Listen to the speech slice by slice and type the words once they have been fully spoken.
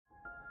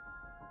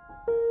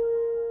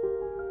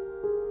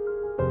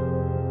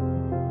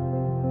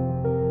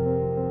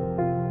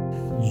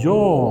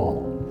Ja,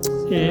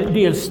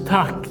 dels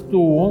tack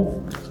då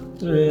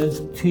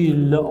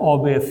till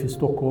ABF i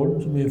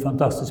Stockholm som är en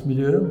fantastisk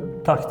miljö.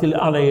 Tack till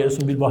alla er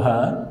som vill vara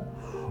här.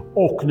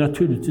 Och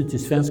naturligtvis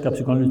till Svenska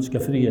psykoanalytiska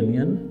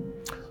föreningen.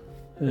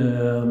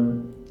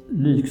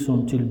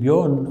 Liksom till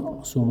Björn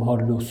som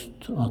har lust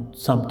att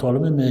samtala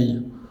med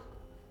mig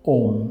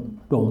om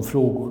de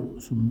frågor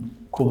som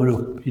kommer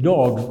upp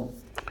idag.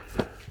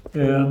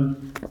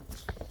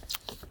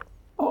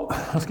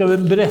 Jag ska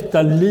väl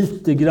berätta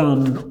lite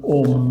grann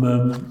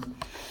om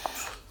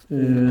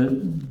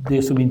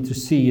det som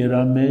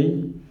intresserar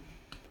mig.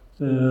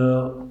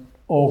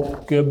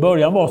 Och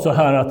början var så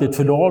här att ett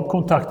förlag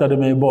kontaktade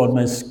mig och bad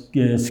mig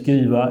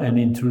skriva en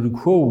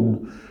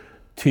introduktion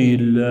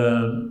till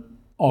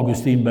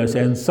August Strindbergs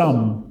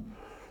Ensam.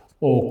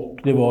 Och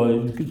det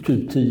var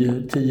typ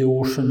 10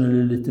 år sedan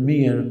eller lite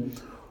mer.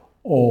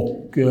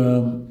 Och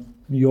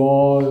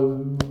jag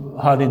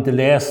hade inte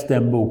läst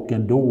den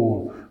boken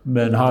då,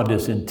 men hade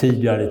sedan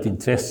tidigare ett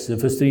intresse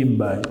för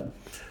Strindberg.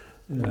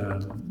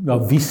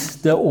 Jag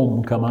visste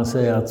om, kan man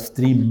säga, att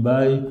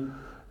Strindberg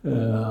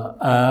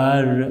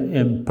är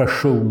en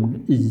person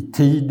i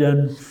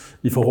tiden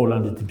i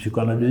förhållande till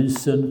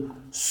psykoanalysen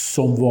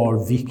som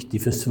var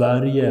viktig för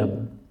Sverige.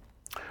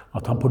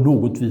 Att han på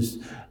något vis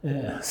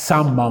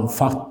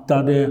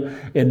sammanfattade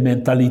en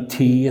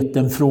mentalitet,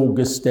 en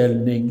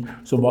frågeställning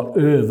som var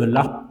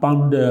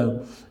överlappande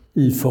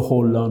i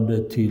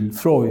förhållande till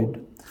Freud.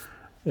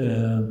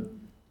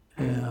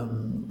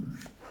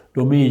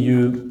 De är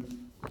ju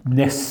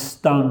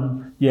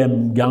nästan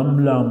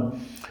jämngamla.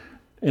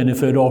 En är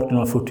född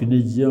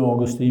 1849,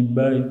 August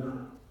Strindberg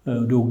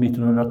dog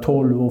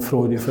 1912 och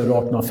Freud är född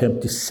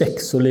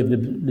 1856 och levde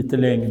lite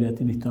längre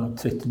till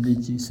 1939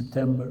 i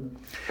september.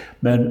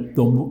 Men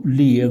de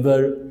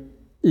lever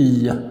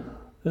i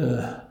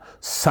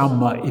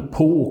samma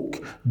epok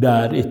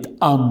där ett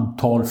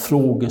antal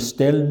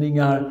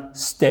frågeställningar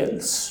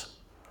ställs.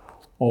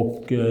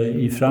 Och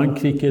i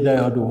Frankrike där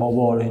jag då har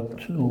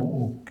varit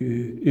och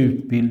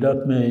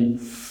utbildat mig,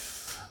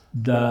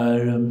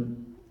 där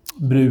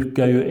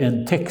brukar ju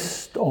en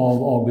text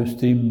av August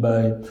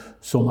Strindberg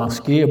som han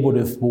skrev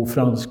både på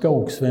franska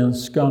och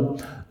svenska,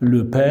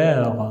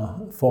 liten,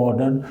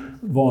 fadern,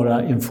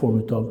 vara en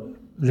form av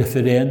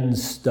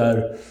referens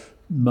där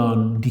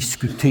man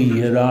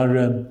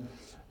diskuterar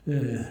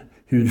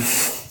hur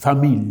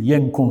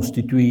familjen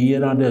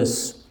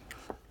konstituerades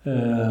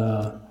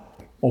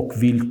och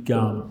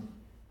vilka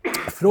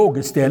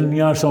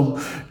frågeställningar som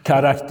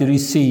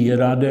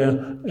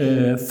karaktäriserade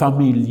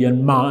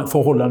familjen,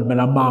 förhållandet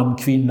mellan man,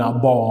 kvinna,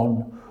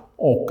 barn,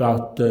 och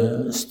att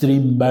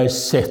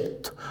Strindbergs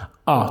sätt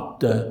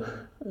att,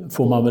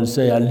 får man väl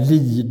säga,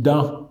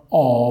 lida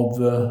av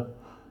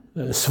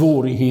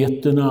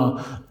svårigheterna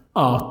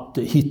att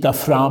hitta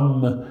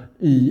fram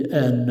i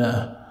en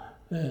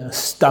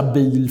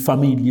stabil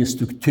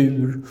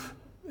familjestruktur,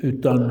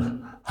 utan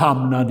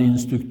hamnade i en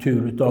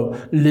struktur av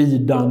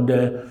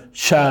lidande,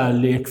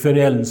 kärlek,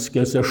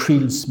 förälskelse,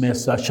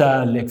 skilsmässa,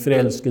 kärlek,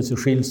 förälskelse,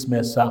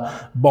 skilsmässa,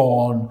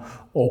 barn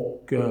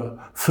och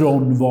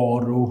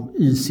frånvaro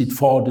i sitt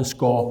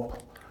faderskap.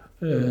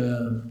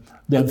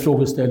 Den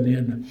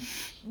frågeställningen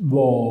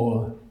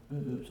var,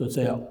 så att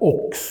säga,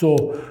 också,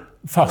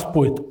 fast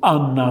på ett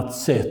annat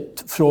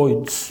sätt,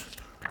 Freuds.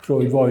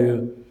 Freud var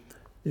ju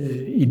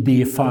i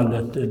det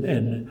fallet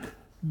en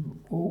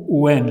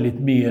oändligt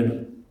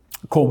mer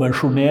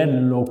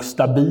konventionell och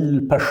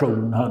stabil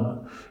person.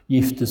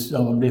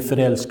 Han blev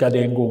förälskad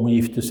en gång och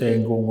gifte sig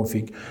en gång och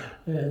fick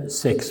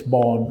 6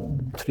 barn,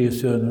 3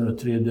 söner och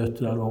 3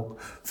 döttrar, och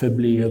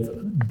förblev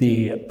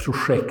det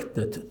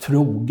projektet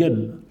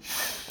trogen.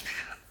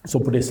 Så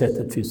på det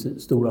sättet finns det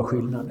stora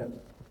skillnader.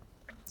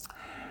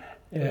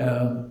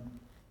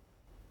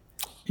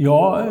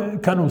 Jag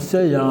kan nog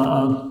säga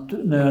att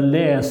när jag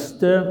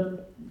läste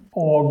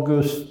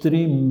August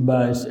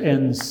Strindbergs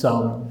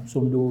Ensam,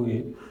 som då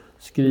är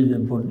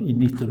skriven i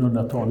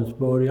 1900-talets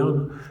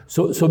början,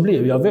 så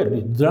blev jag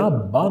väldigt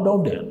drabbad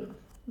av den.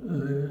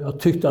 Jag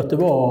tyckte att det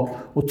var,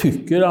 och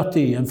tycker att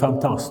det är, en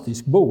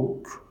fantastisk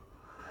bok.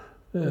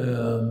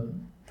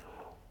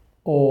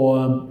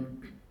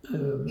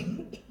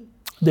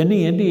 Den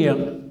är det,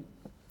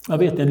 jag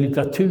vet en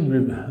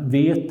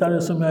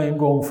litteraturvetare som jag en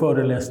gång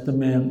föreläste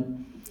med,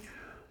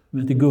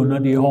 heter Gunnar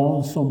D.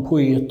 Hansson,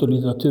 poet och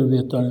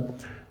litteraturvetare.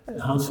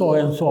 Han sa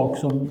en sak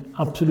som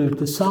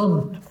absolut är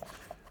sant.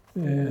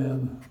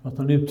 Att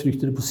han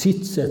uttryckte det på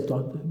sitt sätt,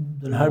 att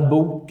den här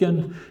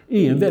boken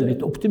är en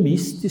väldigt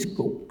optimistisk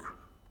bok.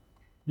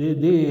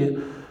 Det är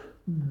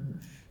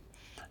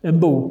en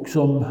bok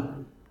som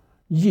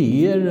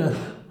ger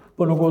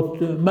på något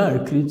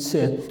märkligt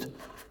sätt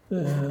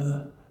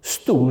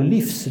stor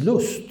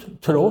livslust,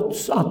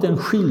 trots att den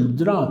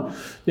skildrar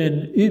den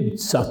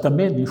utsatta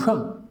människan.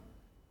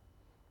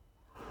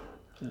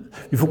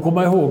 Vi får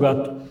komma ihåg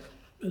att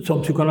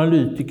som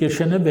psykoanalytiker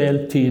känner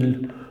väl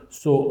till,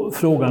 så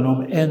frågan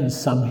om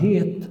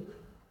ensamhet,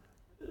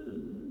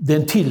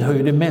 den tillhör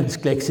ju den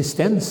mänskliga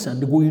existensen.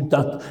 Det går ju inte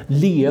att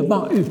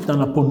leva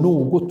utan att på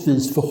något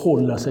vis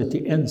förhålla sig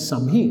till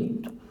ensamhet.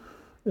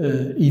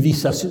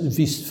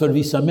 För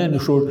vissa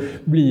människor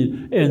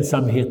blir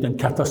ensamheten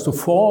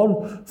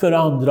katastrofal, för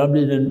andra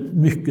blir den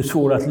mycket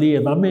svår att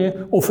leva med,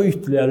 och för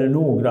ytterligare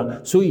några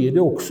så är det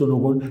också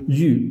någon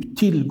djup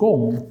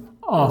tillgång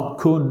att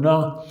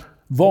kunna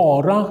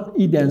vara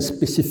i den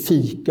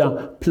specifika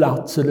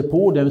plats eller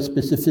på den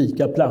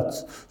specifika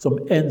plats som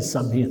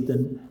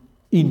ensamheten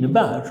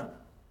innebär.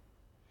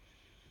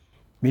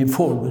 Med en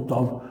form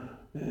av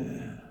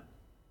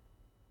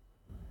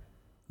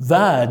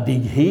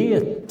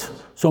värdighet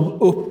som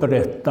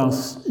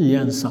upprättas i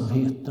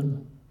ensamheten.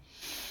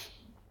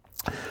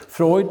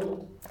 Freud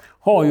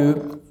har ju,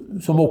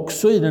 som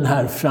också i den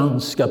här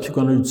franska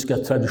psykoanalytiska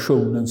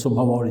traditionen som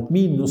har varit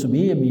min och som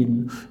är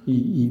min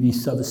i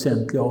vissa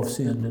väsentliga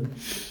avseenden,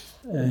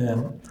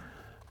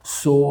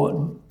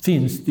 så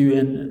finns det ju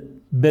en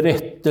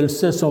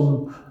berättelse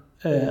som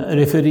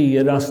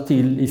refereras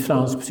till i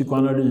fransk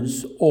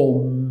psykoanalys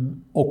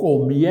om och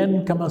om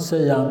igen, kan man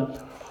säga.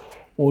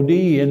 Och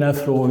det är när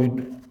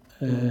Freud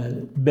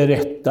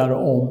berättar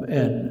om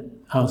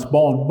hans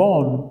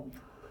barnbarn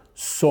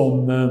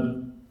som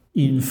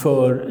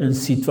inför en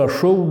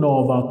situation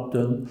av att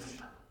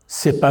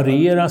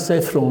separera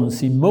sig från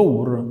sin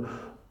mor,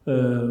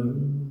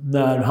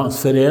 när hans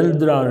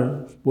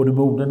föräldrar, både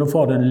modern och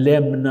fadern,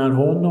 lämnar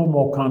honom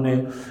och han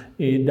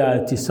är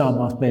där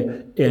tillsammans med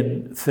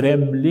en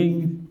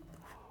främling.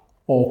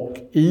 Och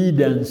i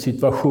den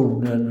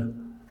situationen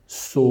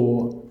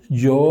så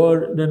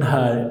gör den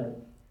här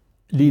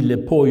lille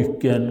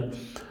pojken,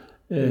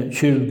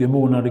 20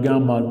 månader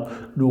gammal,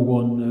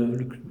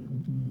 någon,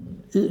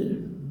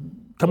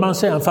 kan man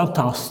säga, en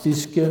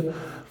fantastisk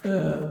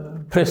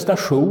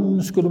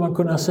prestation, skulle man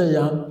kunna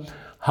säga.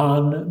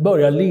 Han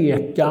börjar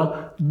leka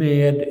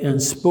med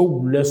en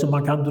spole som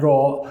man kan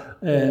dra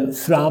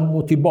fram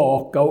och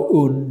tillbaka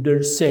och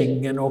under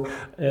sängen och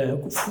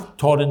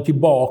ta den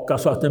tillbaka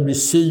så att den blir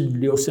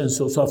synlig, och sen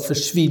så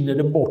försvinner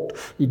den bort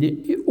i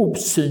det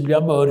osynliga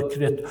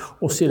mörkret,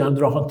 och sedan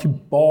drar han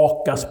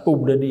tillbaka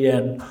spolen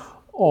igen,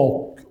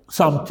 och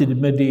samtidigt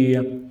med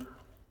det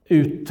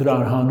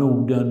yttrar han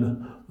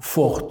orden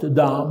fort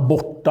där,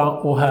 borta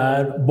och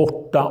här,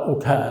 borta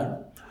och här.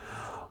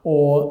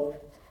 Och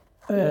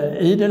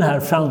i den här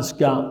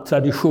franska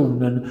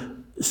traditionen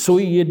så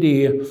är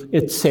det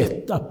ett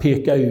sätt att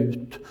peka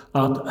ut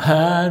att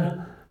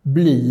här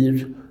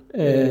blir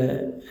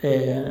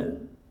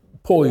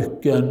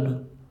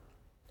pojken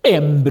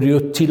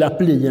embryot till att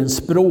bli en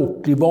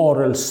språklig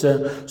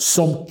varelse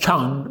som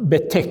kan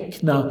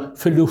beteckna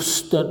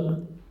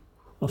förlusten.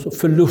 Alltså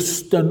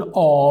förlusten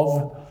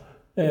av,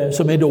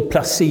 som är då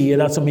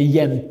placerad, som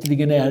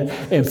egentligen är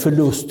en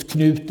förlust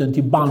knuten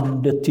till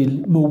bandet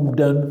till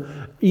modern,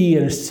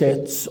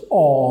 ersätts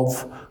av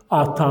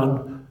att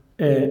han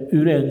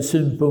ur en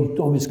synpunkt,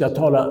 om vi ska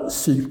tala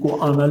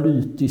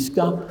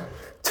psykoanalytiska,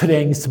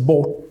 trängs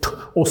bort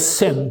och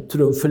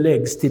centrum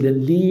förläggs till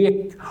en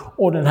lek,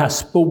 och den här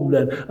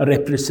spolen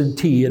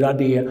representerar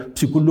det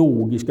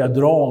psykologiska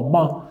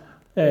drama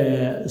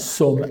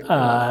som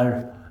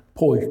är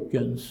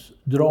pojkens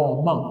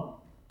drama.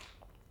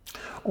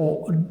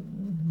 Och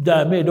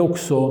därmed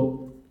också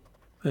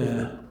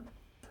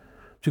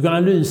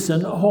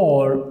psykoanalysen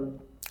har,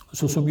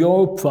 så som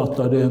jag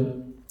uppfattar det,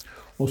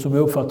 och som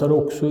jag uppfattar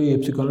också är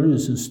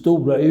psykoanalysens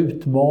stora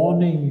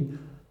utmaning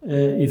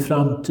i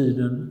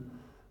framtiden.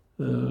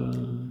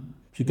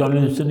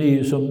 Psykoanalysen är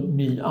ju, som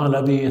ni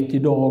alla vet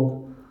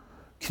idag,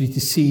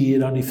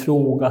 kritiserad,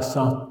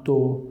 ifrågasatt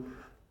och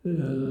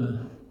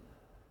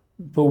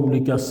på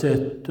olika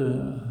sätt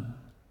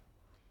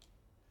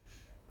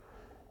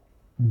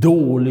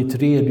dåligt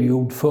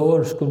redogjord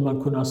för, skulle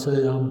man kunna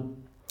säga.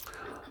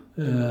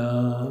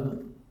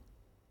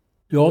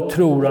 Jag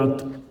tror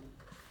att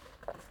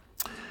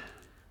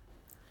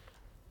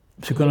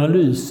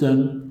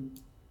psykoanalysen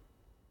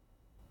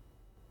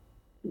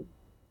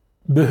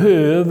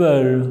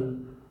behöver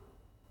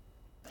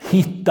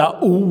hitta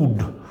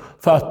ord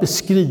för att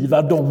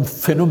beskriva de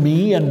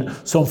fenomen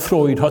som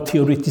Freud har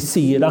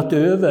teoretiserat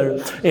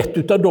över.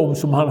 Ett av dem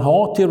som han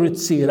har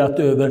teoretiserat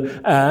över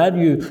är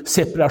ju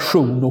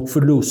separation och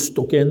förlust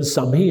och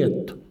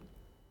ensamhet.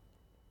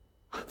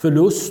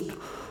 Förlust,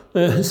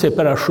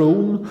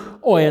 separation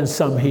och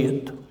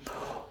ensamhet.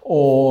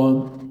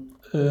 Och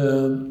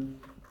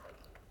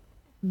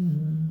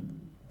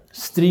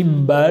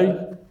Strindberg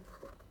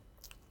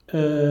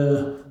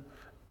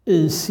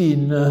i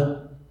sin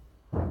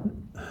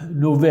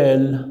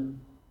novell,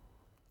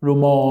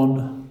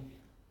 roman,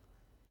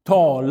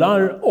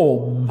 talar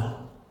om,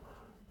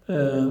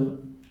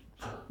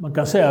 man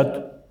kan säga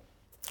att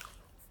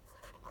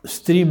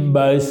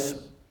Strindbergs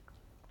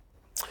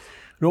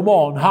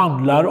roman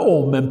handlar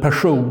om en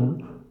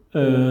person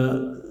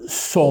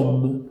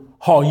som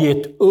har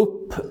gett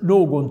upp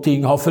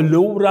någonting, har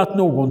förlorat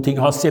någonting,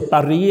 har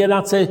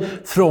separerat sig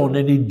från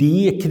en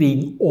idé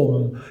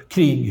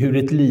kring hur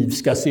ett liv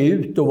ska se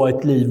ut och vad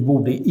ett liv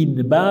borde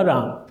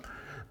innebära.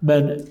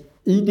 Men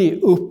i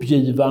det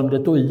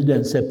uppgivandet och i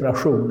den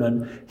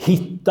separationen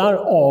hittar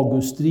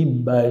August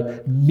Strindberg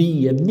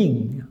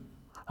mening.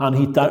 Han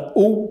hittar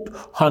ord,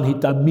 han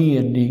hittar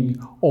mening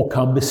och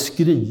han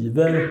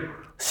beskriver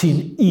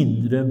sin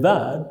inre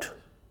värld.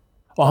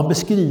 Och han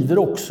beskriver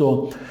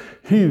också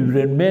hur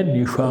en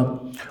människa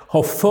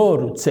har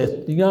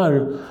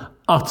förutsättningar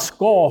att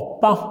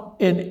skapa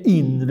en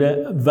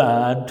inre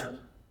värld.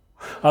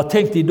 Jag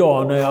tänkte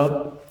idag när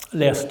jag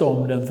läste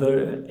om den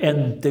för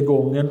n:e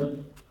gången,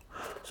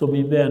 som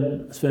min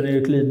vän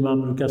Sven-Erik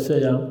Lidman brukar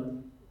säga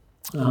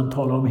när han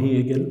talar om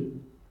Hegel,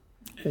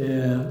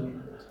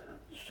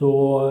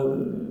 så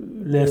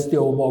läste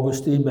jag om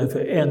August Strindberg för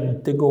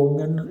n:e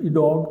gången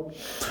idag.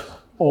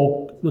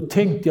 Och då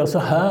tänkte jag så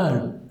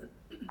här: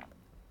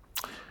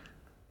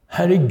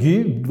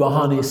 herregud vad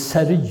han är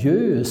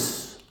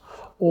seriös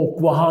och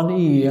vad han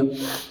är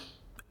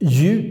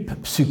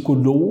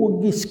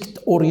djuppsykologiskt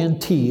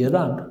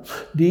orienterad.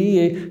 Det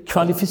är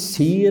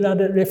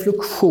kvalificerade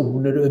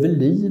reflektioner över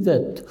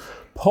livet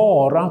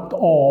parat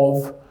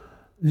av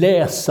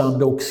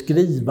läsande och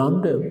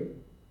skrivande.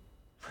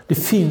 Det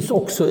finns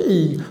också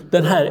i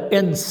den här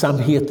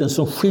ensamheten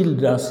som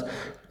skildras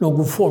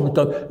någon form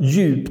av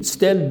djupt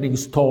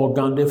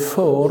ställningstagande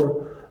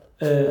för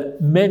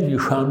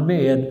människan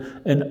med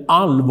en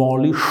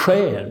allvarlig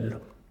själ.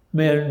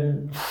 Med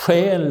en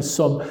själ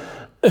som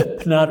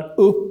öppnar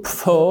upp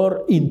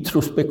för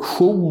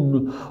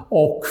introspektion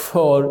och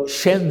för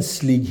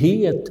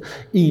känslighet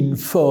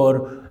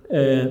inför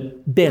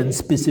den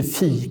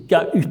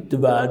specifika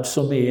yttervärld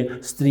som är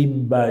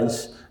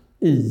Strindbergs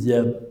i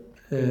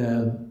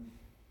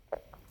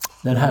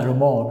den här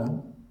romanen.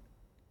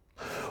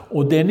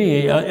 Och den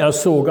är, jag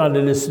såg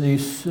alldeles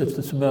nyss,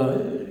 eftersom jag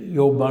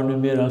jobbar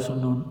numera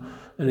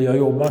jag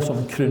jobbar som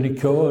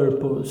krönikör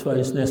på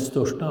Sveriges näst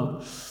största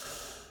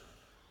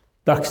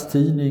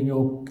dagstidning,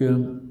 och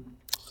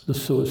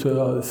så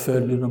jag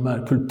följer de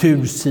här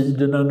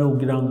kultursidorna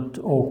noggrant,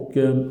 och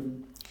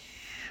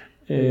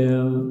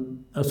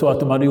jag såg att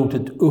de hade gjort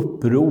ett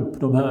upprop,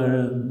 de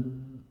här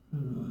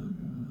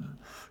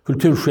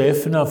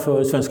kulturcheferna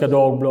för Svenska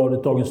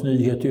Dagbladet, Dagens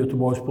Nyheter,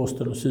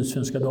 Göteborgs-Posten och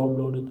Sydsvenska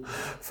Dagbladet,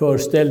 för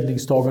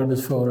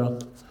ställningstagandet för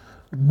att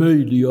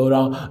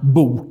möjliggöra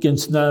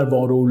bokens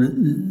närvaro och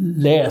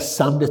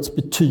läsandets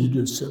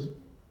betydelse.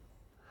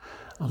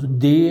 Alltså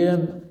det,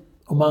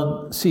 om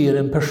man ser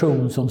en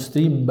person som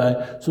Strindberg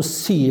så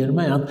ser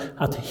man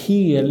att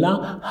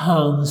hela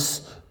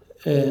hans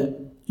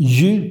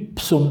djup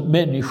som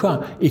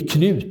människa är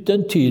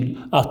knuten till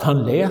att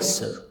han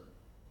läser.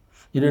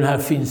 I den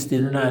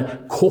här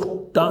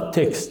korta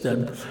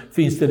texten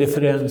finns det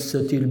referenser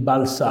till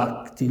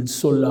Balzac, till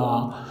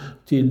Zola,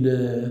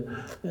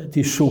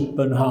 till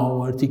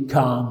Schopenhauer, till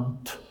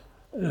Kant,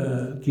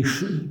 till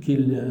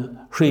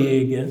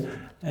Schlegel,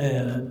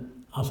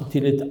 alltså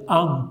till ett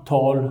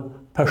antal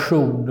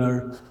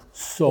personer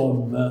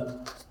som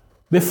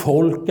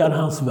befolkar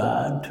hans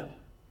värld.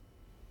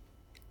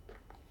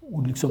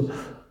 Och liksom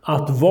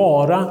att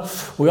vara,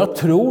 och jag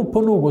tror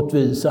på något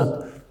vis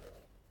att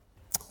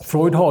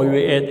Freud har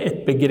ju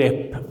ett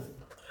begrepp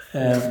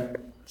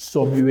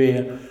som ju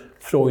är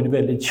Freud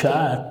väldigt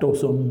kärt och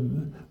som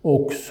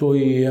också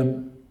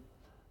är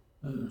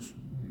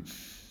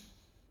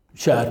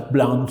kärt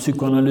bland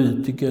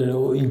psykoanalytiker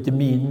och inte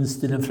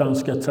minst i den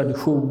franska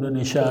traditionen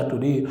är kärt. Och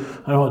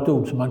han har ett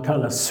ord som man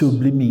kallar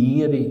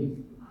sublimering.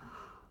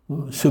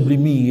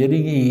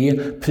 Sublimering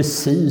är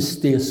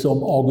precis det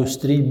som August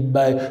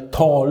Strindberg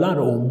talar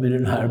om i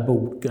den här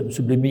boken.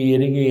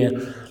 Sublimering är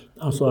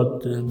alltså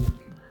att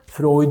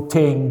Freud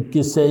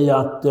tänker sig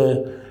att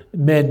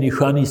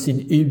människan i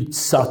sin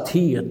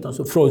utsatthet,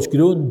 alltså Freuds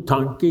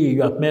grundtanke är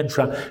ju att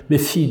människan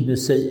befinner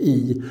sig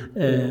i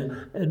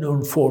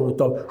någon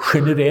form av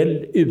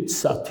generell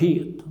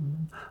utsatthet.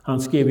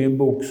 Han skrev en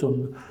bok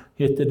som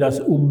heter Das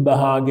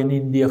Unbehagen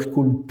in der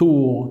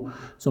Kultur,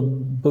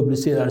 som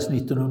publicerades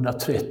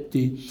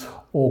 1930,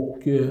 och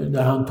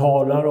där han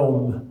talar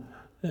om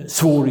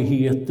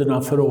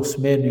svårigheterna för oss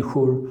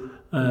människor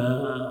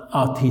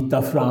att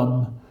hitta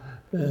fram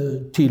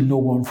till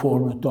någon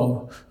form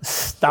av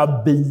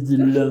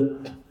stabil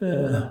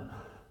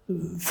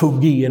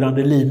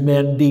fungerande liv,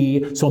 men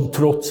det som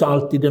trots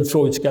allt i den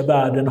freudska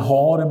världen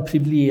har en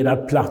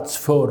privilegierad plats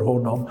för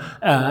honom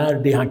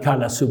är det han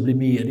kallar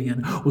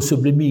sublimeringen. Och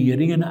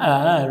sublimeringen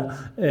är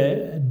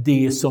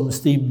det som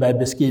Strindberg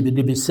beskriver,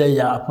 det vill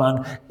säga att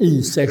man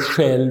i sig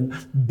själv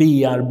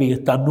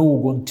bearbetar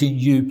någonting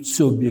djupt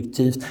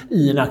subjektivt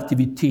i en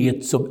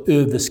aktivitet som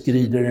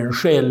överskrider en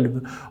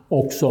själv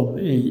och som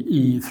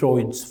i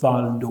Freuds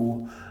fall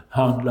då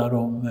handlar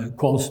om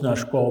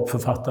konstnärskap,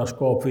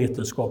 författarskap,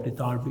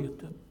 vetenskapligt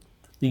arbete.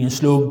 Det är ingen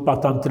slump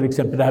att han till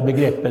exempel det här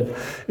begreppet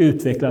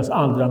utvecklas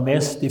allra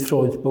mest i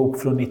Freuds bok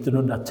från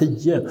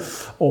 1910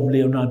 om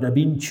Leonardo da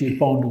Vinci,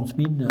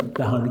 barndomsminne,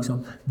 där han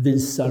liksom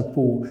visar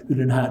på hur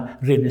den här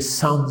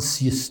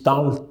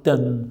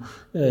renässansgestalten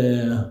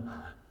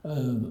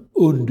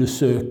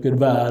undersöker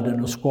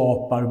världen och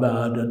skapar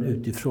världen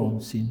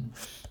utifrån sin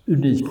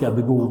unika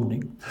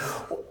begåvning.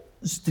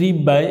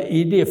 Strindberg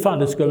i det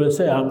fallet ska jag väl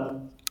säga,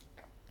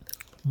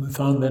 om vi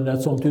får använda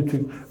ett sånt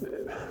uttryck,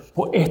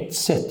 på ett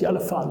sätt i alla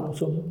fall,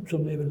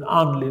 som är en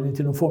anledning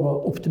till någon form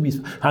av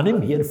optimism. Han är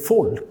mer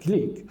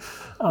folklig.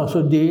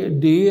 Alltså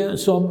det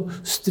som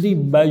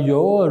Strindberg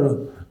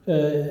gör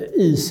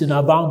i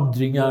sina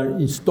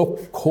vandringar i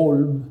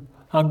Stockholm.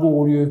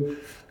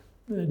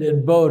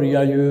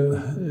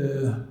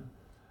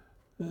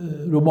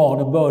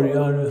 Romanen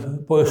börjar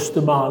på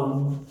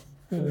Östermalm.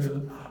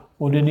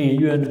 Och den är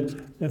ju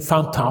en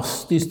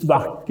fantastiskt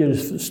vacker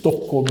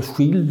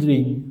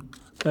Stockholmsskildring.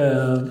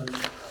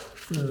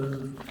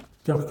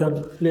 Jag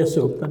kan läsa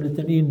upp en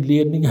liten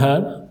inledning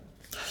här.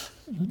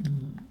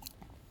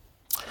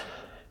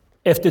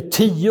 Efter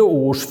 10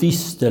 års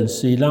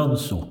vistelse i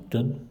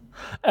landsorten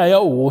är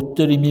jag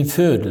åter i min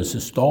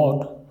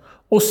födelsestad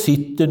och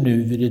sitter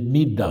nu vid ett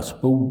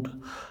middagsbord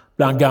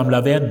bland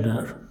gamla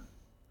vänner.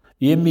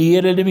 Vi är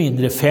mer eller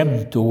mindre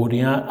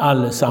 50-åringar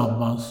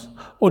allesammans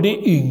och de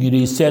yngre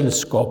i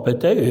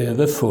sällskapet är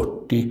över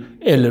 40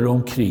 eller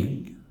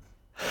omkring.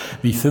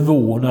 Vi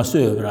förvånas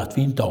över att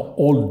vi inte har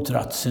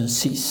åldrats sen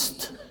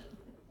sist.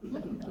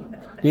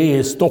 Det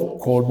är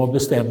Stockholm och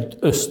bestämt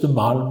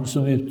Östermalm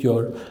som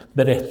utgör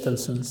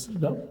berättelsens.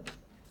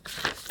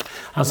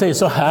 Han säger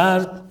så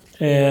här,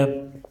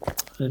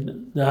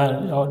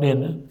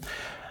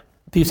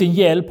 till sin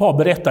hjälp har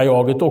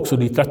berättarjaget också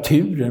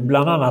litteraturen,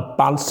 bland annat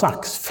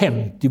Balzacs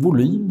 50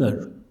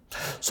 volymer,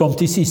 som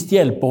till sist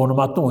hjälper honom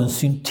att nå en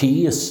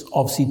syntes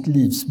av sitt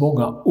livs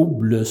många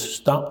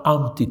olösta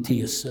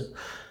antiteser.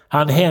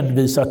 Han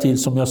hänvisar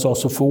till, som jag sa,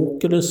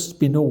 Sofokles,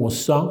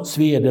 Spinoza,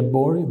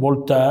 Swedenborg,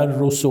 Voltaire,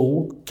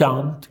 Rousseau,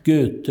 Kant,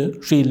 Goethe,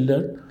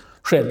 Schiller,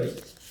 Schelling.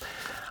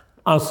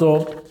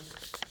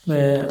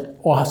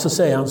 Och så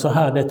säger han så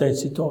här, detta är ett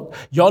citat.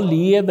 Jag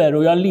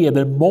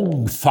lever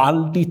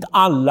mångfaldigt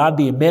alla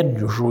de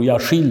människor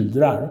jag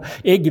skildrar.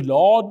 Är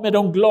glad med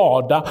de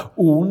glada,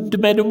 ond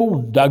med de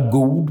onda,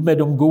 god med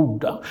de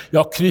goda.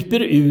 Jag kryper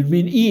ur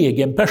min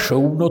egen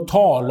person och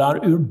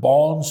talar ur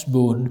barns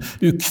mun,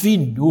 ur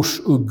kvinnors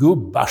och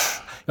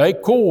gubbars. Jag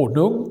är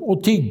konung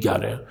och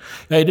tiggare.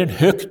 Jag är den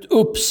högt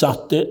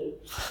uppsatte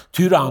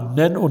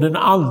tyrannen och den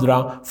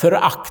allra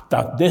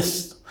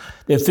föraktades.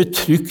 Den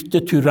förtryckte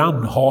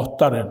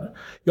tyrannhataren.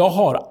 Jag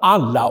har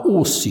alla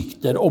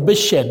åsikter och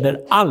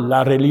bekänner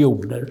alla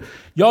religioner.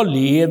 Jag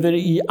lever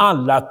i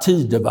alla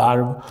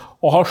tidevarv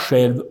och har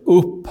själv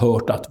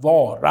upphört att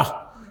vara.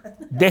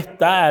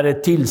 Detta är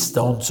ett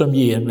tillstånd som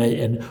ger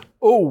mig en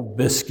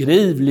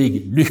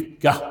obeskrivlig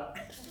lycka,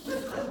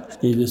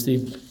 skriver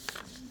Strindberg.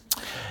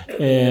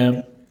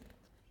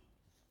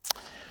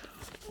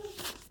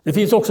 Det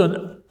finns också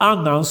en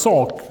annan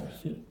sak.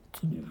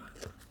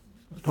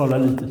 Jag talar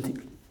lite till.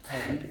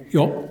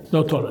 Ja,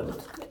 jag talar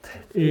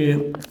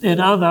lite. En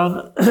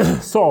annan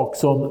sak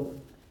som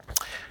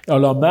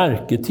jag la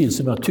märke till,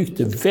 som jag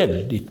tyckte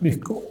väldigt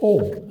mycket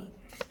om.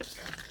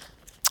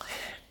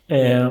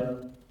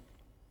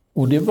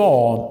 Och det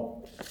var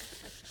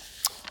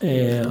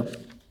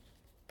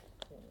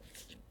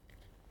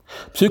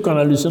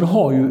psykoanalysen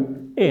har ju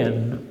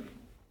en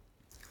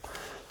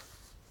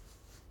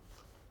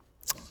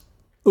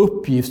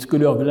uppgift,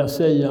 skulle jag vilja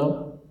säga.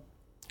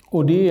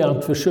 Och det är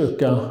att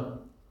försöka,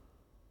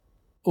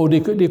 och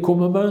det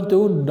kommer man inte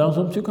undan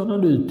som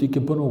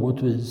psykoanalytiker på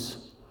något vis.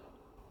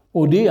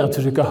 Och det är att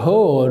försöka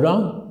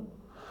höra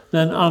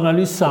när en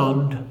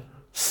analysand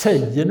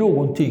säger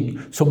någonting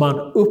som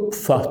man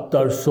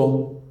uppfattar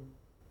som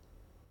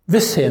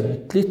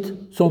väsentligt,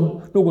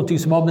 som någonting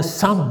som har med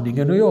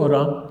sanningen att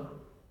göra,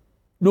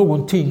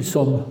 någonting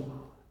som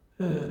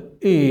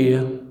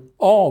är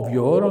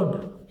avgörande.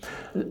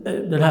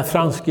 Den här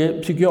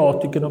franske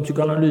psykiatrikern och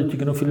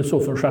psykoanalytikern och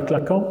filosofen Jacques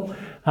Lacan,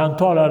 han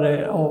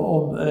talade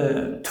om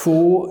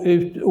två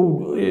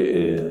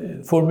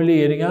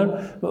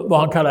formuleringar, vad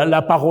han kallar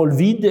la parole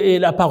vide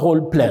et la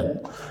parole pleine.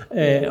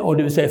 Och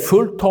det vill säga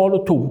fullt tal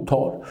och tomt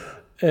tal.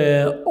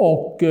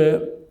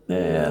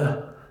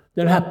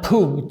 Den här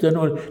punkten,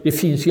 och det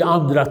finns i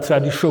andra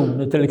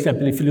traditioner, till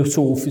exempel i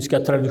filosofiska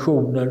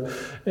traditioner,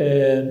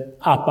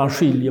 att man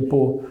skiljer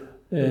på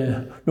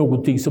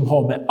någonting som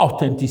har med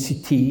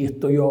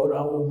autenticitet att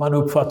göra, och man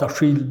uppfattar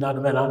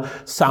skillnaden mellan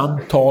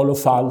sant tal och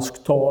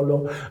falskt tal,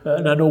 och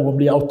när någon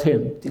blir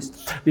autentisk.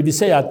 Det vill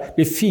säga att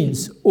det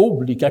finns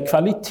olika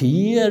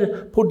kvaliteter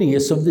på det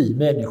som vi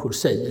människor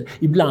säger.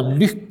 Ibland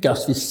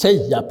lyckas vi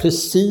säga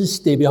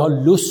precis det vi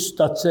har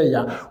lust att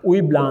säga, och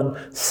ibland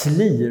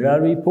slirar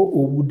vi på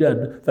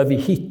orden för vi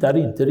hittar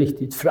inte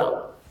riktigt fram.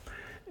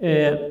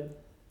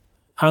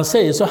 Han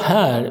säger så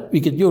här,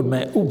 vilket gjorde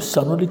mig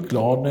osannolikt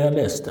glad när jag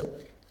läste.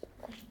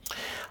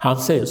 Han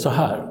säger så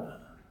här: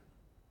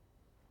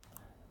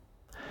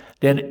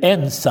 den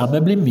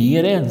ensamme blir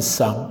mer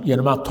ensam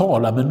genom att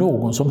tala med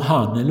någon som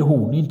han eller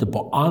hon inte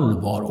på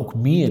allvar och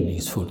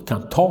meningsfullt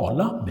kan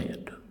tala med.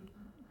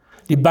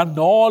 De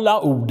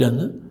banala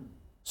orden,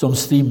 som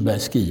Strindberg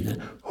skriver,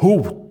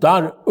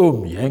 hotar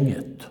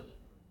umgänget.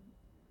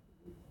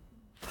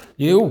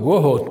 Det är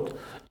oerhört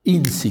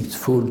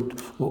insiktsfullt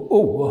och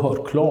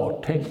oerhört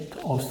klartänkt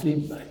av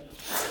Strindberg.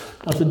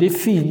 Det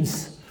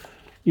finns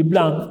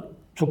ibland,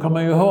 så kan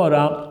man ju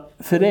höra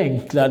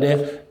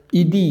förenklade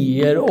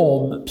idéer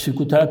om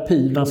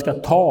psykoterapi, man ska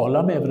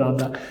tala med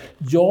varandra.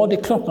 Ja, det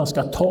är klart man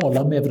ska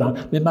tala med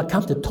varandra, men man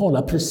kan inte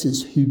tala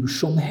precis hur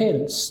som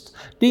helst.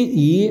 Det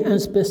är en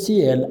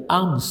speciell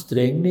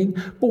ansträngning,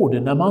 både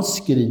när man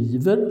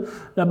skriver,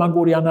 när man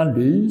går i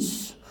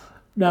analys,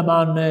 när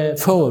man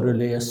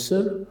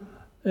föreläser,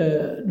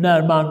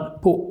 när man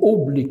på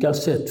olika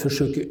sätt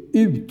försöker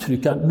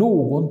uttrycka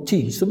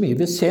någonting som är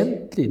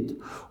väsentligt.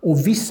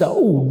 Och vissa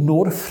ord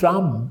når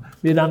fram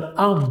medan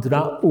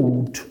andra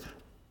ord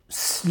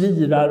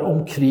slirar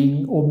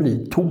omkring och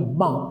blir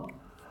tomma.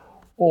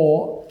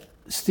 Och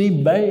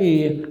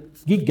Strindberg är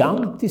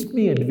gigantiskt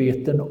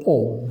medveten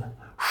om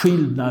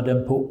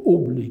skillnaden på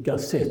olika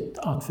sätt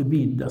att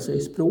förbinda sig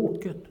i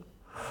språket.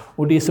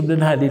 Och det som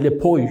den här lille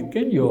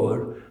pojken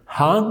gör,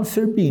 han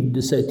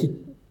förbinder sig till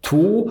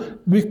 2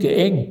 mycket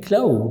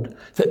enkla ord.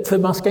 För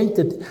man ska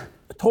inte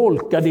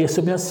tolka det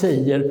som jag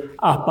säger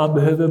att man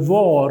behöver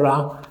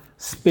vara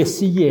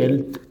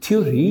speciellt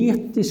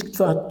teoretisk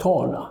för att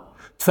tala.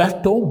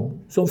 Tvärtom,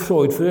 som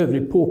Freud för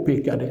övrigt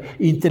påpekade,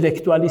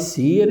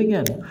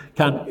 intellektualiseringen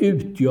kan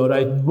utgöra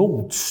ett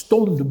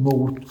motstånd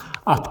mot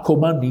att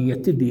komma ner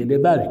till det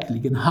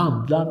verkligen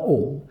handlar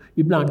om.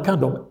 Ibland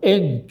kan de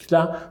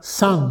enkla,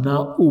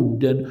 sanna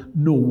orden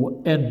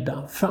nå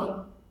ända fram.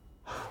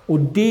 Och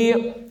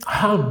det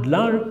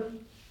handlar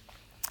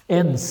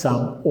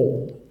ensam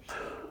om.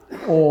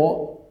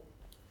 Och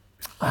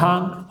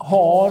han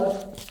har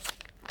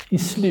i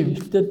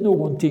slutet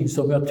någonting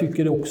som jag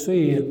tycker också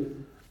är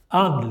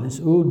alldeles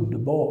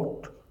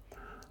underbart.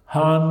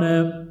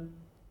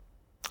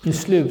 I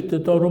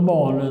slutet av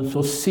romanen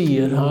så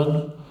ser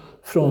han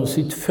från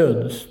sitt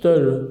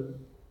fönster,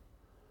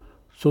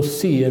 så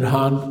ser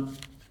han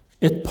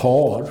ett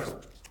par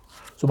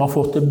som har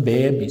fått en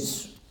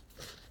bebis.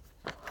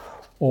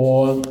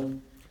 Och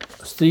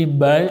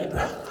Strindberg,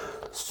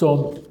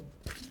 som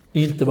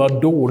inte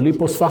var dålig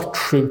på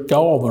svartsjuka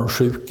och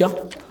avundsjuka,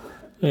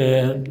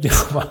 det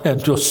får man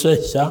ändå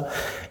säga.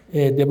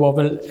 Det var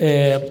väl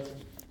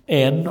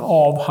en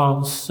av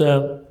hans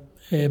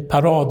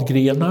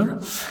paradgrenar.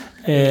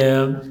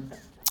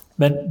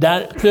 Men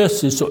där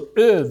plötsligt så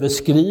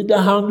överskrider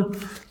han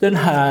den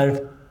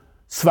här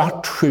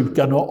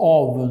svartsjukan och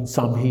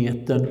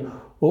avundsamheten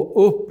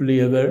och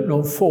upplever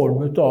någon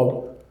form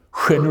av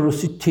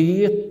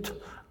generositet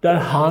där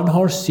han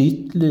har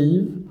sitt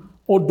liv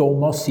och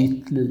de har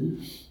sitt liv.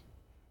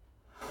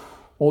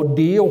 Och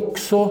det är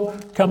också,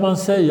 kan man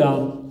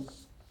säga,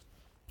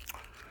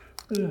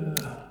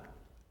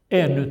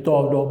 en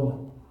av de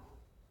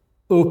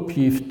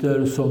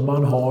uppgifter som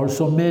man har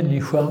som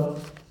människa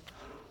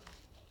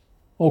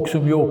och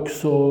som ju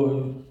också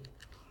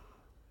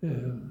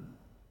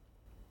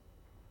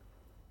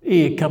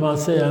är, kan man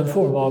säga, en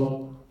form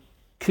av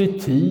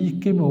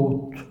kritik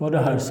emot vad det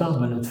här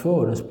samhället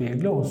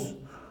förespeglar oss.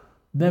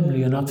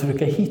 Nämligen att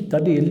försöka hitta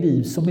det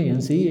liv som är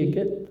ens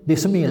eget. Det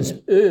som är ens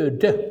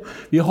öde.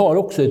 Vi har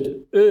också ett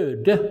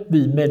öde,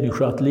 vi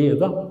människor, att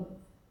leva.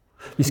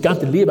 Vi ska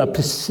inte leva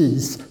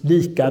precis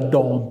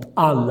likadant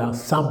alla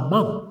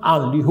samman.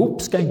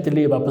 Allihop ska inte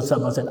leva på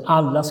samma sätt.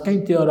 Alla ska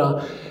inte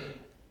göra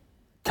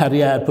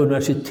karriär på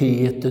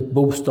universitetet,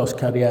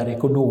 bostadskarriär,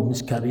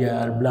 ekonomisk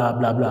karriär, bla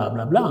bla bla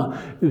bla bla.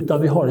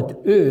 Utan vi har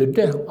ett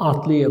öde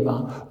att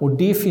leva. Och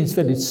det finns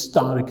väldigt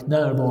starkt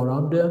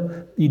närvarande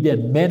i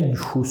den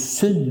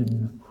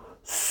människosyn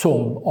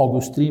som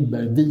August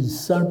Strindberg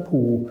visar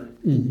på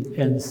i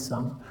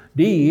Ensam.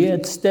 Det är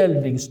ett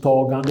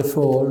ställningstagande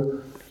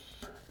för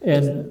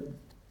en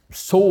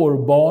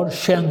sårbar,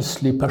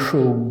 känslig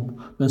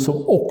person, men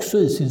som också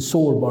i sin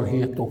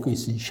sårbarhet och i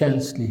sin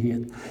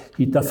känslighet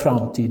hittar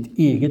fram till ett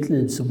eget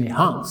liv som är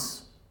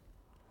hans.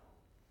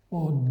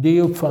 Och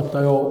det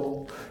uppfattar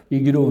jag i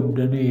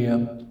grunden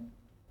är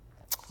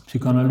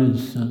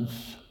psykoanalysens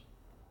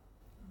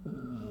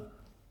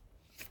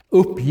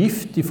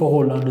uppgift i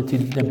förhållande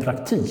till den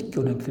praktik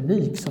och den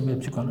klinik som är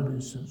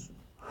psykoanalysens.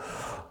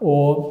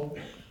 Och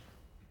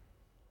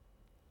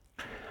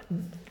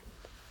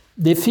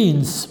det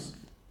finns,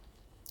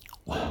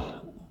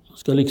 jag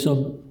ska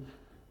liksom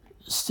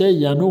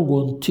säga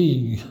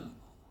någonting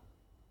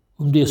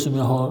om det som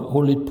jag har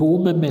hållit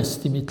på med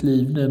mest i mitt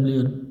liv,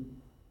 nämligen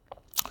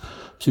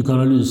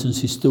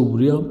psykoanalysens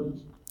historia.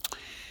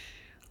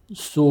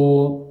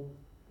 Så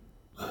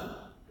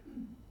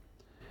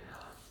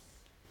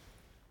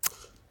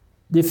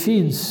det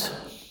finns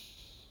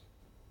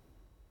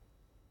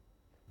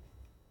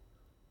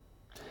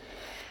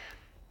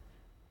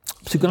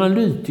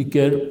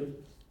psykoanalytiker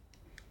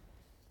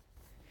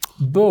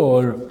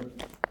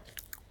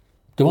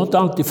det var inte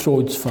alltid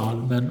Freuds fall,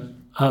 men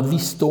han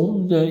visste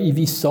om det i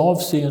vissa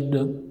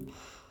avseenden.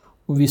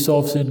 Och i vissa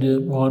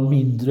avseenden var han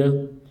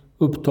mindre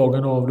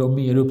upptagen av det och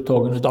mer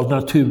upptagen av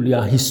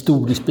naturliga,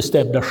 historiskt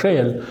bestämda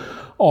skäl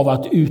av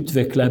att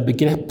utveckla en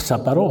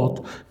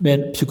begreppsapparat.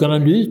 Men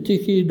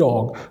psykoanalytiker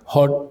idag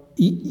har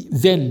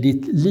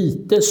väldigt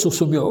lite, så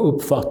som jag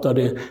uppfattar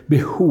det,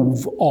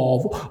 behov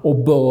av och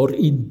bör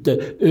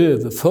inte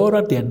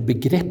överföra den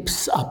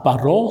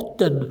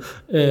begreppsapparaten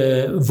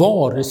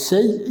vare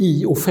sig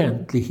i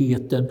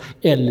offentligheten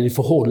eller i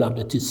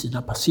förhållande till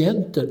sina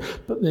patienter.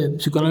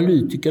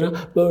 Psykoanalytikerna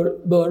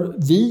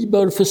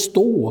bör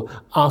förstå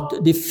att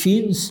det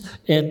finns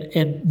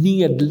en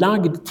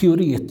nedlagd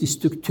teoretisk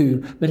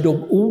struktur, men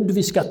de ord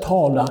vi ska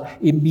tala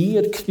är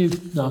mer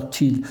knutna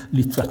till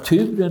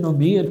litteraturen och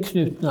mer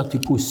knutna till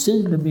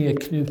poesin, är mer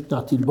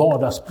knutna till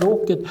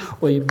vardagsspråket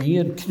och är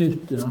mer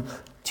knutna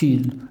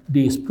till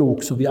det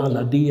språk som vi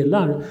alla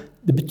delar.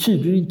 Det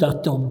betyder inte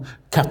att de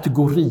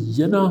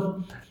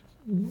kategorierna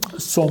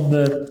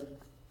som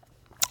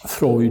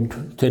Freud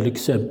till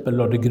exempel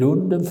lade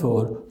grunden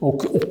för,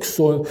 och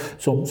också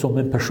som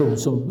en person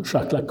som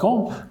Jacques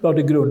Lacan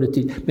lade grunden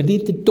till. Men det är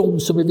inte de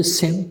som är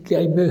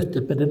väsentliga i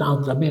mötet med den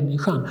andra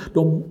människan.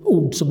 De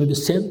ord som är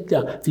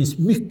väsentliga finns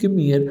mycket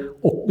mer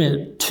och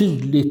mer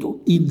tydligt och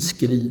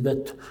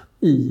inskrivet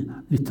i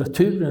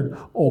litteraturen.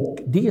 Och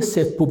det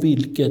sätt på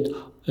vilket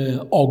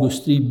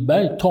August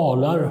Strindberg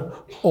talar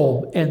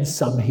om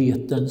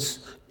ensamhetens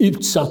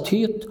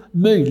utsatthet,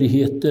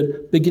 möjligheter,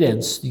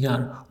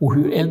 begränsningar och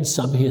hur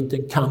ensamheten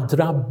kan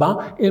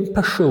drabba en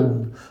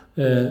person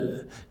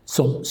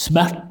som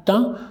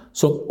smärta,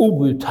 som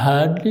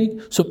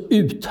outhärdlig, som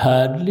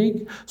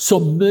uthärdlig,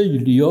 som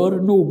möjliggör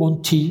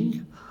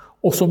någonting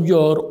och som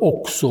gör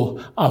också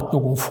att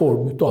någon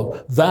form av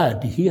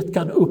värdighet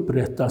kan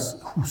upprättas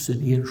hos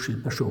en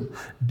enskild person.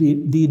 Det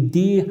är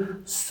det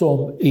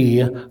som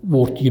är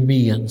vårt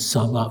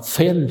gemensamma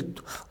fält,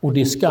 och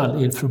det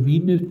ska från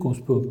min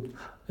utgångspunkt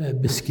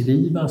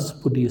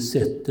beskrivas på det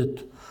sättet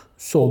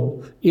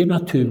som är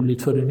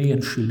naturligt för den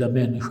enskilda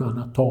människan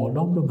att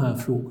tala om de här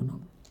frågorna.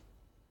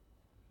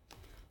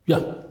 Ja,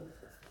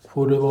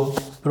 får det vara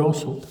bra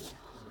så?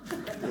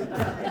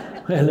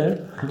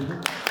 Eller?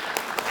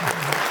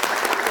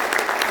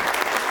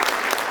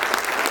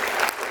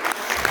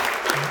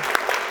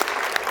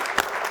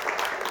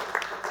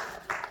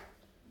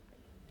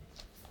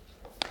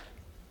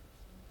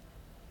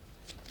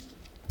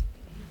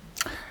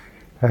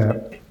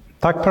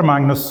 Tack Per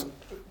Magnus.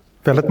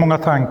 Väldigt många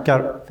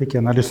tankar fick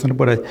jag när jag lyssnade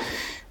på dig.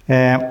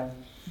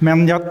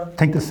 Men jag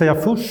tänkte säga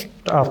först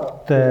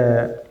att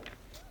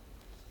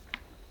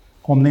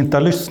om ni inte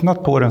har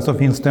lyssnat på den så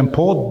finns det en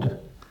podd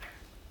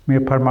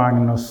med Per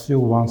Magnus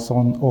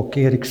Johansson och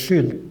Erik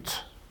Skylt.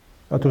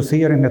 Jag tror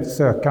serien heter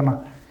Sökarna.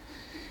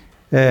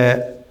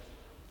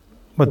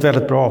 Var ett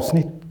väldigt bra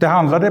avsnitt.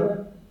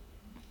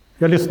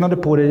 Jag lyssnade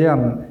på det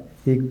igen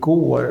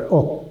igår,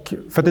 och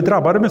för det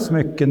drabbade mig så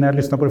mycket när jag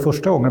lyssnade på det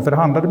första gången, för det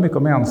handlade mycket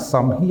om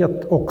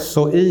ensamhet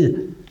också jag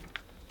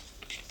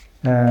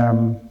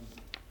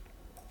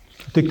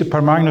tyckte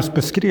Per Magnus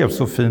beskrev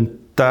så fint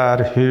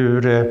där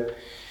hur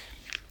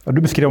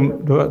du beskrev,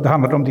 det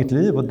handlade om ditt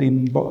liv och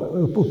din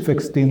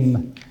uppväxt,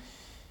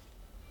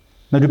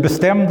 när du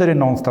bestämde dig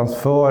någonstans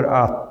för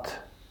att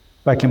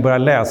verkligen börja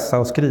läsa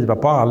och skriva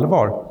på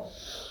allvar.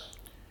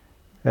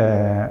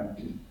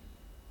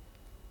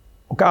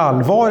 Och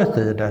allvaret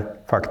i det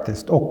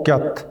faktiskt. Och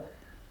att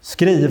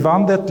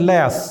skrivandet,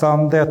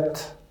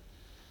 läsandet,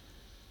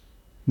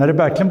 när det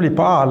verkligen blir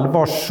på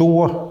allvar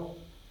så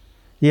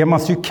ger man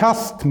sig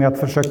kast med att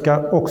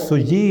försöka också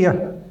ge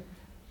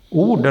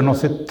orden och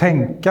sitt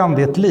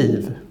tänkande ett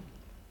liv.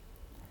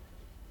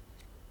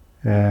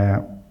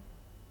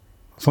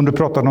 Som du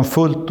pratade om,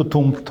 fullt och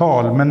tomt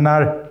tal. Men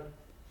när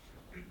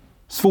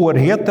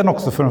svårigheten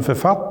också för en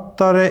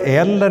författare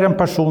eller en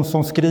person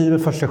som skriver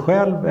för sig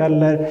själv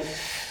eller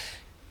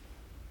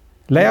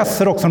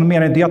läser också någon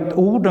mening, det är att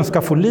orden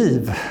ska få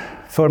liv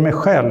för mig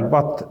själv.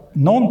 Att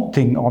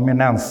någonting av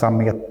min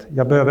ensamhet,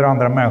 jag behöver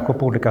andra människor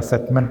på olika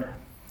sätt, men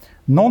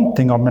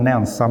någonting av min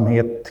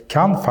ensamhet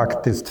kan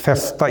faktiskt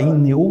fästa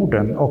in i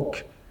orden, och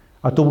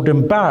att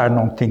orden bär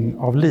någonting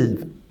av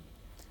liv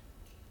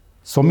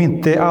som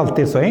inte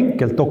alltid är så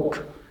enkelt. Och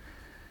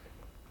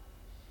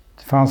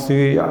det fanns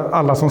ju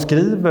alla som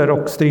skriver,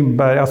 och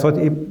Strindberg,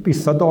 alltså i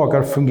vissa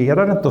dagar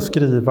fungerar det inte att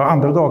skriva,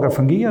 andra dagar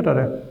fungerar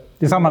det.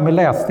 Det är samma med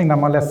läsning när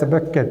man läser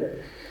böcker.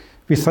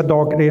 Vissa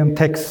dagar är en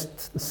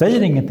text,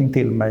 säger ingenting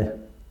till mig.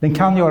 Den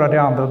kan göra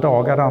det andra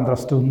dagar, andra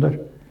stunder.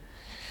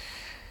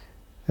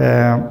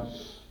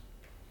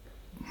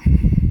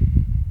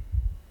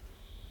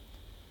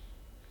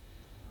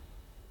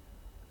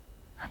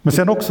 Men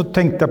sen också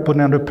tänkte jag på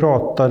när du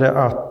pratade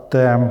att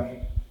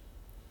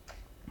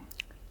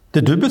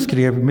det du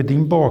beskrev med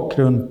din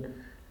bakgrund,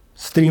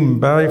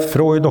 Strindberg,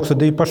 Freud också,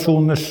 det är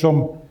personer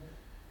som,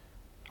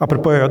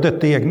 apropå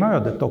ödet, det egna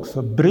ödet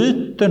också,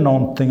 bryter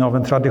någonting av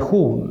en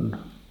tradition.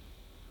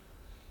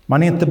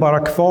 Man är inte bara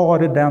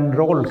kvar i den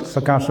roll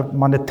så kanske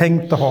man är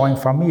tänkt att ha en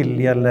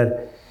familj eller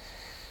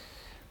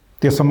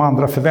det som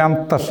andra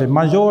förväntar sig.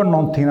 Man gör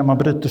någonting när man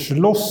bryter sig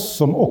loss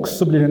som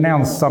också blir en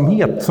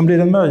ensamhet, som blir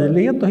en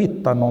möjlighet att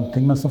hitta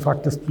någonting, men som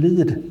faktiskt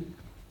blir...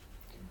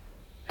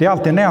 Det är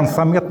alltid en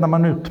ensamhet när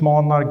man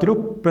utmanar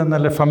gruppen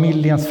eller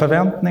familjens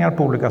förväntningar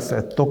på olika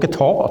sätt. Och ett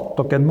hat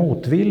och en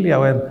motvilja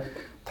och en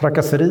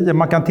trakasserier.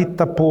 Man kan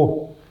titta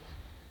på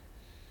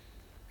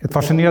ett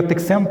fascinerande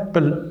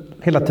exempel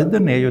hela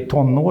tiden är ju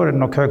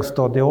tonåren och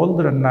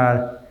högstadieåldern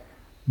när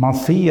man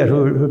ser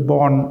hur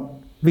barn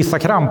vissa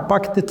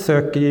krampaktigt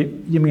söker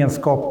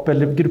gemenskap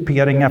eller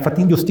grupperingar för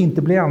att just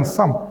inte bli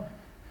ensam.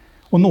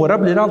 Och några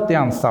blir alltid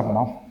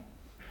ensamma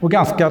och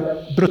ganska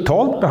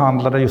brutalt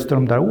behandlade just i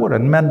de där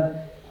åren.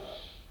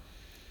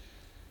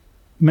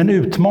 Men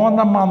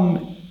utmanar man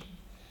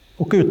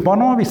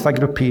vissa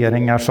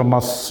grupperingar som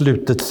har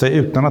slutit sig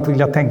utan att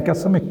vilja tänka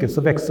så mycket,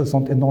 så växer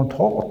sånt enormt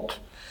hat.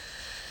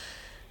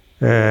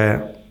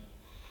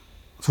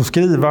 Så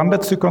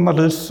skrivandet,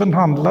 psykoanalysen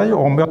handlar ju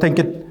om, jag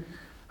tänker,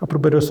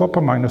 apropå det du sa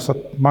på Magnus,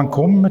 att man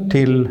kommer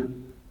till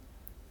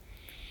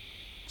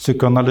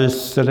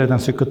psykoanalys eller den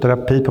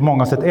psykoterapi på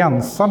många sätt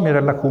ensam i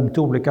relation till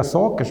olika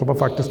saker som man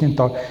faktiskt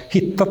inte har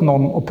hittat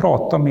någon att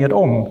prata med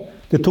om.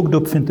 Det tog du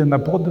upp fint i den här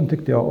podden,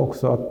 tyckte jag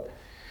också, att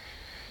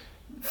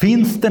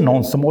finns det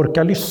någon som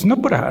orkar lyssna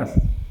på det här?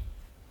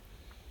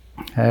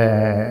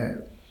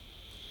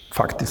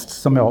 Faktiskt,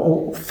 som jag.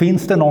 Och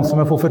finns det någon som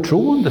jag får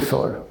förtroende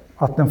för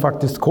att den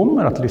faktiskt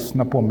kommer att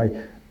lyssna på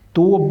mig?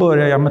 Då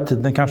börjar jag med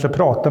tiden kanske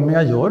prata, men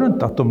jag gör det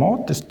inte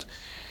automatiskt.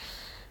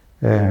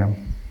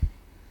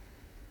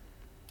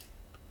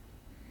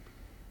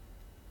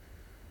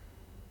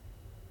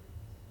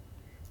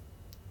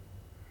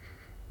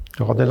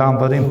 Ja, det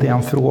landade inte i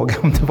en fråga,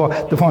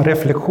 det var en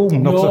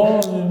reflektion också.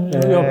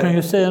 Ja, jag kan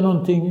ju säga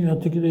någonting,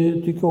 jag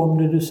tycker om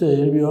det du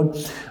säger, Björn.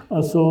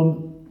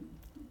 Alltså,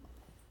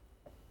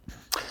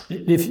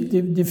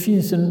 det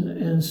finns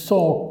en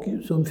sak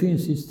som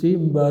finns i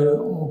Strindberg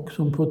och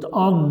som på ett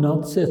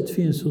annat sätt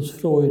finns hos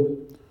Freud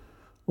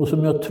och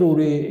som jag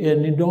tror är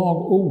än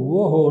idag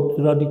oerhört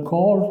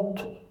radikalt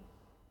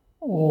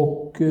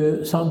och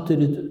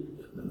samtidigt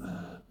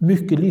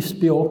mycket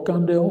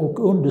livsbejakande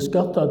och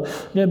underskattad,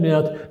 nämligen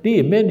att det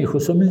är människor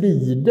som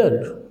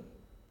lider.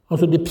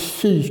 Alltså det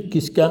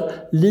psykiska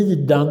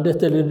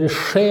lidandet eller det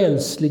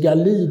själsliga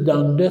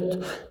lidandet,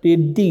 det är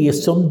det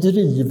som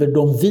driver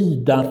dem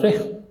vidare.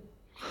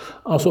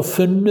 Alltså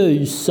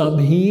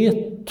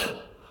förnöjsamhet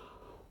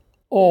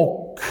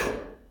och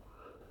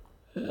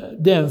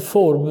den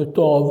form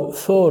av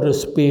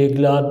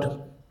förespeglad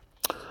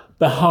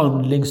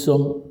behandling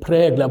som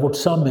präglar vårt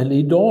samhälle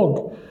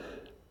idag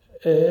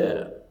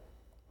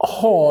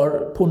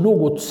har på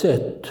något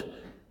sätt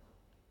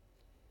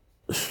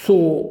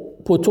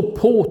på ett så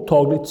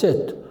påtagligt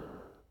sätt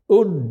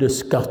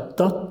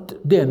underskattat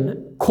den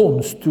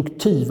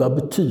konstruktiva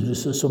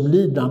betydelse som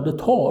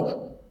lidandet har.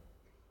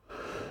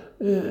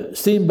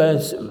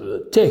 Strindbergs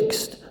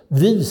text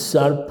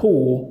visar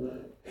på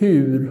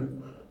hur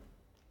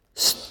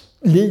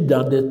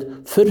lidandet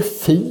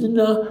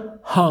förfinar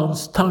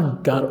hans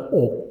tankar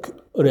och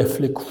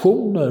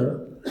reflektioner.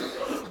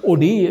 Och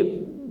det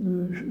är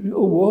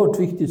oerhört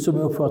viktigt, som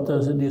jag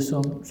uppfattar det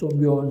som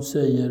Björn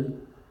säger.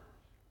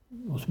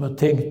 Och som jag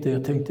tänkte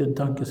en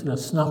tanke så där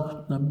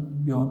snabbt när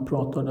Björn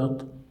pratade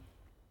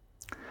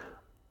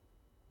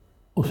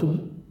och som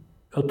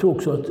jag tror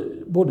också att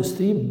både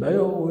Strindberg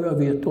och jag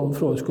vet om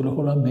Freud skulle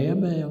hålla med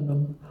mig om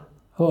de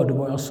hörde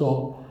vad jag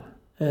sa.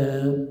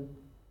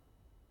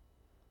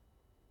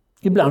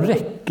 Ibland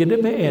räcker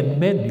det med en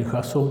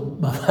människa som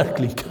man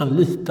verkligen kan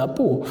lita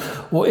på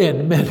och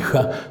en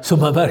människa som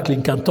man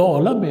verkligen kan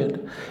tala med.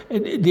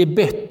 Det är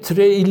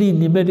bättre i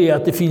linje med det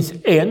att det finns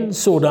en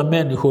sådan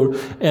människor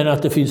än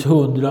att det finns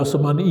 100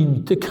 som man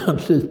inte kan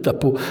lita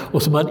på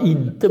och som man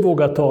inte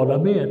vågar tala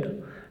med.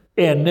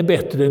 En är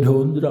bättre än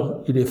 100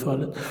 i det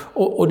fallet.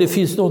 Och det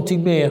finns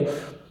någonting med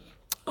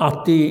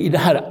att det i det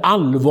här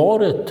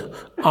allvaret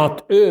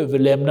att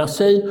överlämna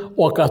sig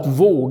och att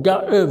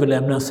våga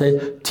överlämna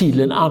sig till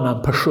en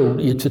annan person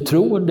i ett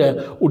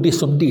förtroende och det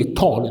som det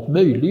talet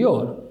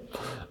möjliggör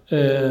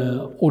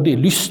och det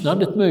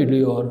lyssnandet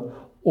möjliggör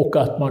och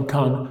att man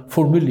kan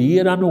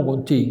formulera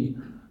någonting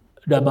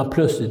där man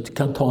plötsligt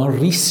kan ta en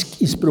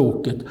risk i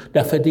språket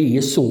därför det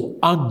är så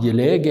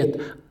angeläget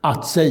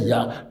att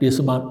säga det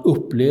som man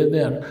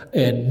upplever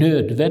är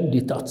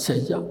nödvändigt att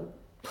säga.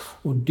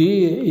 Och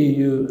det är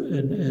ju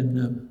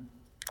en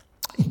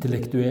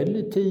intellektuell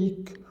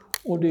etik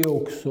och det är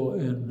också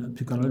en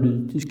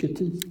psykoanalytisk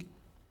etik.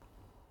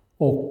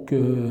 Och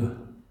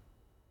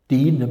det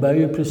innebär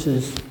ju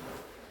precis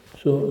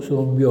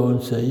som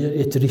Björn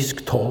säger ett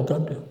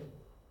risktagande.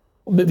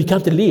 Men vi kan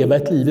inte leva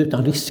ett liv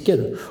utan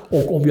risker.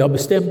 Och om vi har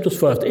bestämt oss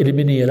för att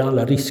eliminera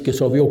alla risker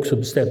så har vi också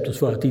bestämt oss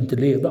för att inte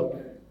leva.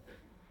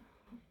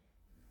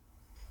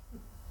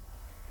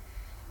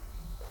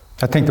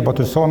 Jag tänkte på att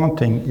du sa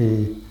någonting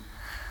i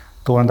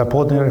den där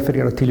podden jag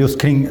refererade till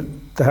just kring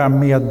det här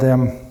med,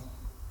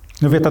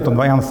 nu vet jag inte om det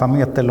var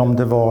ensamhet eller om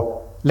det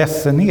var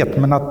ledsenhet,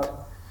 men att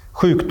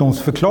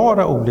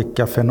sjukdomsförklara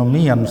olika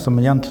fenomen som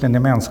egentligen är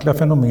mänskliga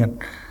fenomen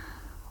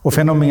och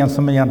fenomen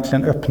som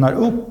egentligen öppnar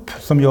upp,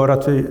 som gör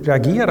att vi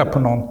reagerar på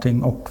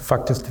någonting och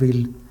faktiskt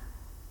vill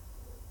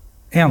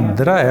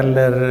ändra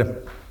eller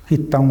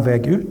hitta en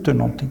väg ut ur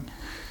någonting.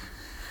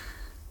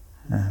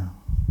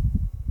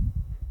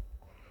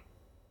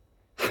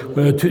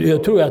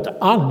 Jag tror att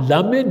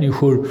alla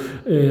människor,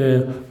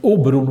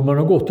 oberoende om man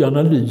har gått i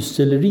analys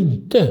eller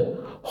inte,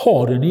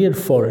 har en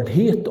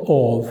erfarenhet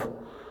av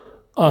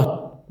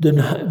att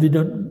vid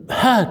det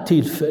här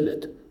tillfället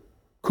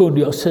kunde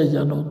jag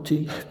säga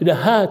någonting. Vid det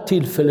här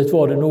tillfället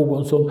var det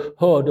någon som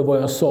hörde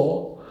vad jag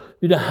sa.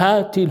 Vid det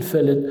här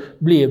tillfället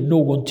blev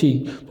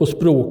någonting på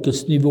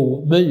språkets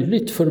nivå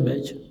möjligt för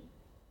mig.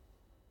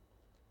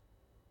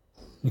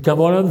 Det kan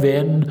vara en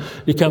vän,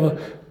 det kan vara...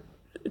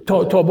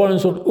 Ta bara en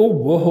sån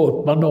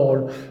oerhört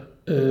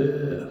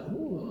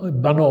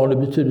banal i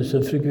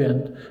betydelsen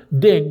frekvent.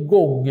 Den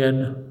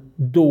gången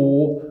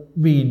då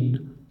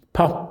min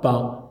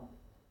pappa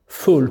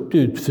fullt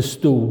ut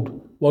förstod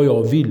vad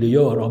jag ville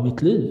göra av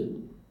mitt liv.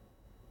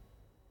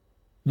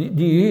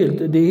 Det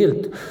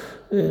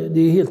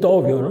är helt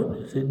avgörande.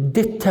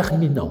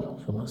 Determinant,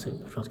 som man säger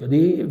på franska.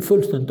 Det är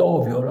fullständigt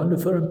avgörande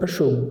för en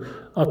person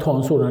att ha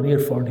en sådan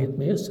erfarenhet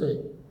med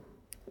sig.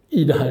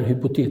 I det här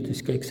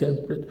hypotetiska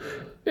exemplet.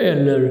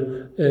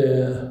 Eller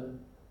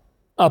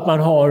att man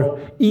har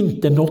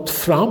inte nått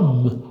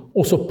fram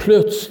och så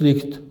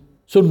plötsligt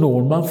så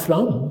når man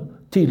fram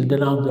till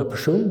den andra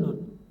personen.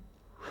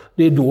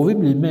 Det är då vi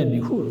blir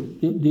människor.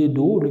 Det är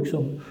då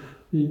liksom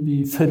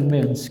vi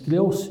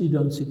förmänskligar oss i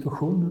den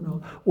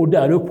situationen. Och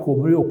där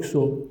uppkommer ju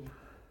också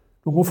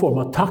någon form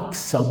av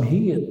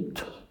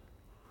tacksamhet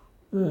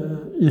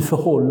i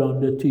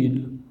förhållande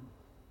till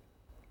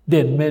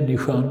den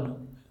människan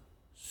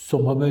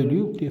som har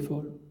möjliggjort det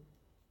för.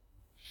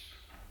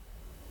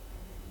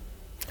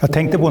 Jag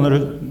tänkte på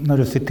när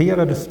du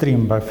citerade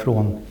Strindberg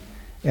från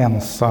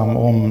Ensam,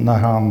 om när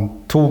han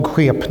tog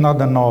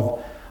skepnaden av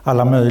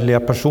alla möjliga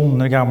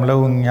personer, gamla,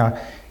 unga,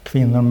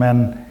 kvinnor,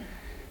 män.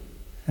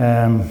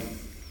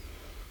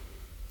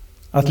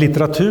 Att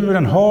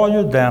litteraturen har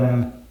ju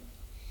den,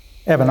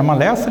 även när man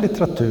läser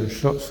litteratur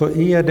så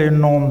är det ju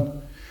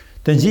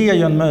den ger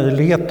ju en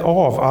möjlighet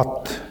av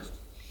att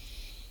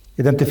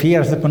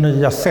identifiera sig på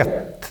nya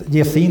sätt,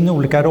 ge sig in i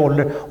olika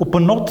roller och på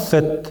något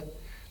sätt,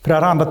 för det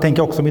här andra tänker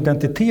jag också om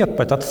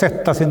identitet, att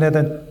sätta sin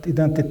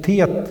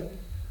identitet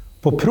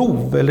på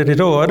prov eller i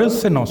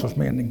rörelse i någon sorts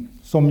mening,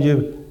 som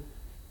ju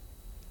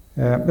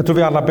jag tror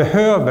vi alla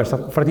behöver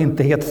för att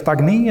inte helt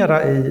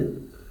stagnera i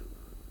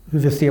hur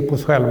vi ser på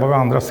oss själva och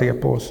andra ser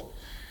på oss.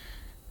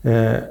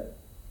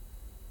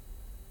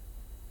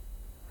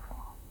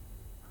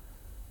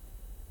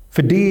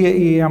 För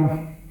det är...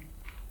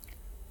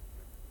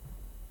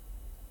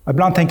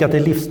 Ibland tänker jag att det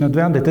är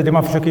livsnödvändigt. Det är det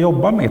man försöker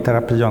jobba med i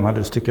terapi och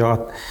analys, tycker jag.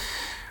 Att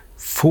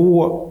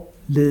få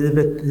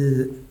livet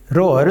i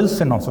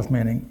rörelse i någon sorts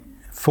mening.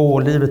 Få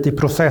livet i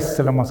process,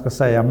 eller vad man ska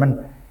säga. Men,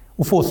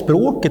 och få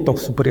språket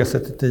också på det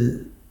sättet i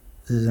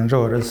en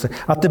rörelse.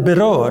 Att det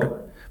berör.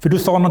 För du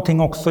sa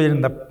någonting också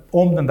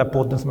om den där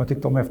podden som jag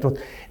tyckte om efteråt.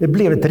 Det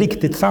blev ett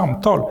riktigt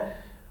samtal.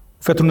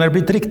 För jag tror när det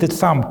blir ett riktigt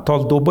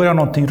samtal, då börjar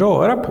någonting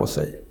röra på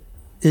sig.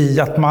 I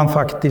att man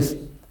faktiskt...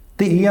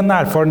 Det är en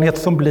erfarenhet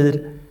som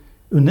blir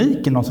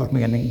unik i någon sorts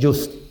mening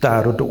just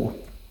där och då.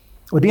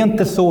 Och det är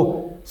inte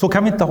så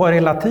kan vi inte ha det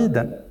hela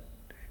tiden.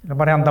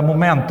 Varenda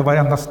moment och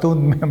varenda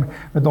stund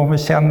med de vi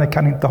känner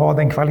kan inte ha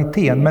den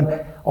kvaliteten. Men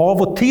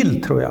av och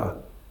till tror jag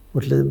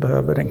vårt liv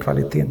behöver den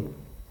kvaliteten.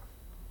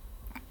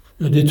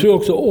 Ja, det tror jag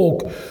också.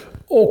 Och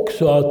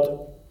också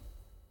att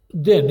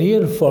den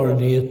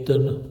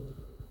erfarenheten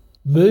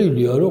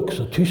möjliggör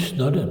också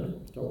tystnaden.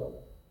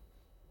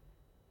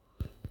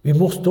 Vi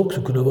måste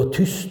också kunna vara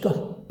tysta.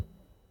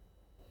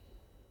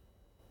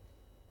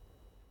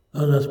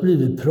 Annars blir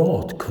vi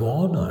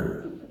pratkvarnar.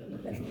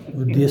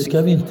 Och det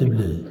ska vi inte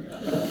bli.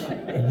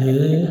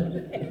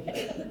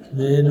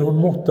 Nej, någon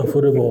måtta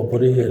får det vara på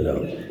det hela.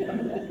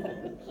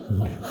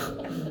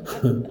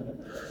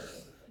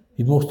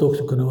 Vi måste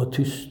också kunna vara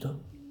tysta.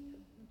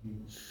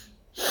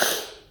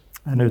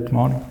 En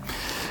utmaning.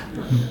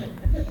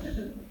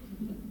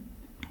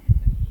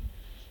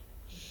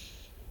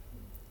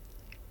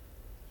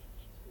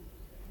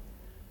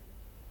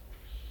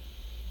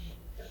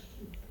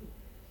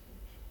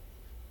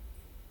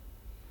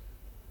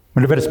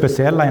 Men det är väldigt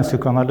speciella i en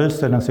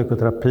psykoanalys eller en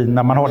psykoterapi.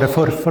 När man har det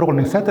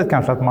förhållningssättet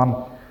kanske att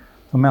man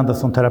som enda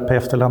som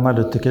terapeut eller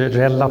analytiker är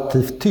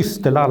relativt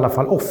tyst. Eller i alla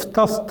fall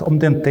oftast, om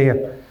det inte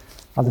är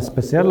alldeles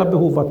speciella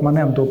behov, att man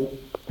ändå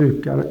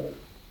brukar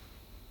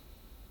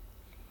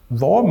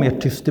vara mer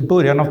tyst i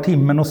början av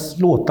timmen och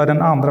låta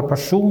den andra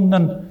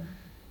personen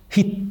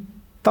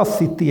hitta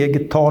sitt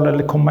eget tal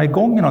eller komma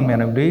igång i någon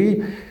mening. Det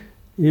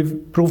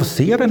är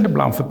provocerande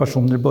ibland för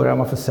personer i början.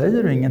 Varför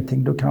säger du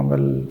ingenting? Du kan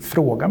väl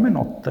fråga mig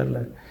något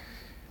eller...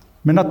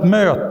 Men att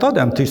möta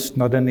den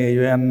tystnaden är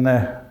ju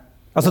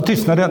alltså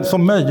tystnaden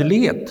som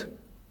möjlighet,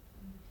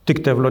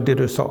 tyckte jag väl det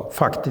du sa,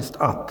 faktiskt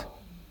att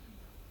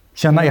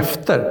känna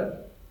efter.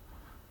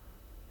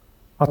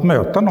 Att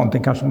möta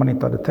någonting kanske man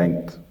inte hade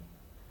tänkt.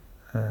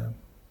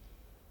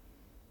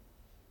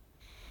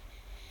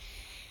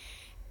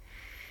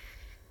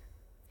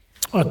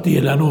 Att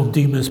dela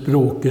någonting med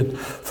språket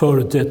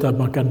förutsätter att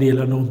man kan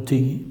dela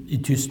någonting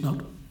i tystnad.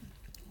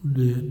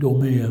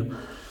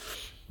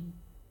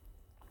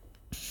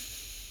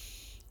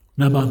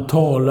 När man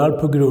talar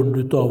på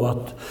grund av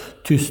att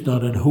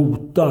tystnaden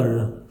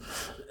hotar.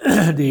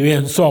 Det är ju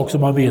en sak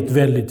som man vet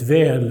väldigt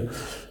väl.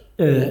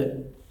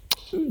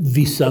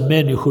 Vissa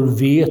människor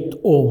vet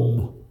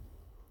om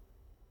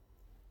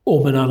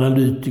en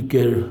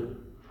analytiker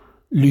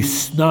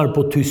lyssnar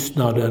på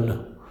tystnaden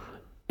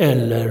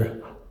eller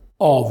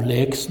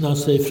avlägsnar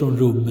sig från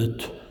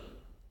rummet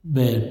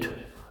med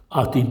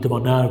att inte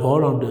vara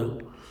närvarande.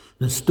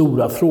 Den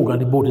stora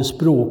frågan i både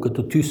språket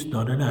och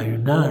tystnaden är ju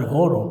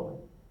närvaron.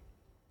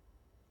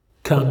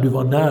 Kan du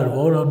vara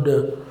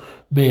närvarande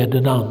med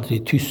den andra i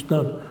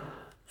tystnad,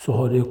 så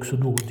har det också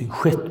någonting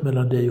skett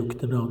mellan dig och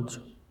den andra.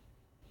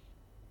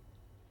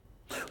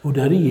 Och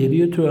där är det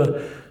ju, tror jag,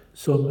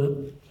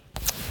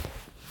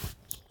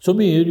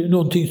 som är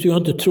någonting som jag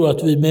inte tror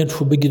att vi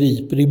människor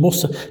begriper.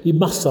 Det är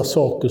massa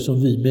saker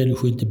som vi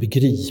människor inte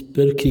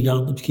begriper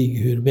kring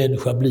hur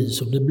människan blir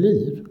som den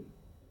blir.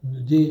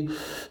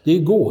 Det är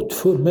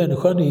gåtfull.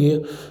 Människan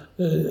är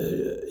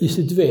i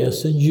sitt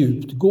väsen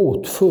djupt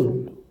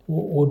gåtfull.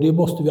 Och det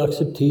måste vi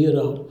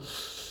acceptera.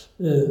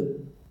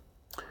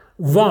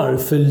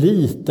 Varför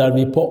litar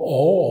vi på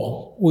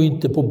A och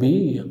inte på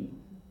B?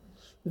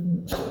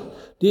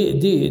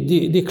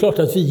 Det är klart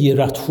att vi ger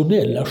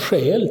rationella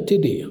skäl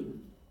till det.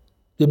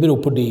 Det beror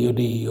på det och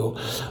det.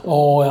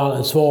 Och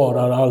A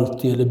svarar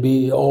alltid, eller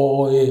B.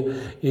 A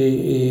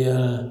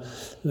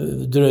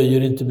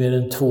dröjer inte mer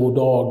än 2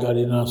 dagar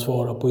innan han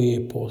svarar på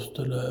e-post.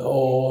 Eller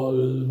A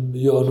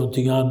gör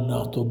någonting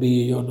annat och B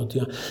gör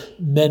någonting annat.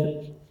 Men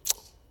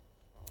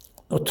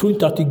jag tror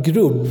inte att i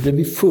grunden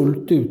vi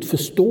fullt ut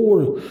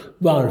förstår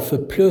varför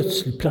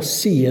plötsligt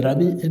placerar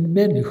vi en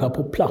människa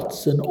på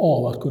platsen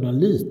av att kunna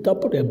lita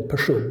på den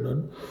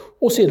personen.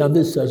 Och sedan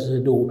visar det sig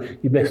då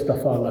i bästa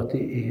fall att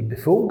det är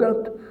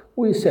befogat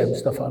och i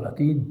sämsta fall att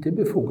det inte är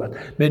befogat.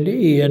 Men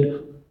det är en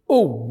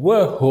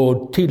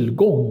oerhörd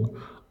tillgång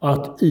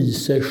att i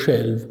sig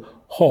själv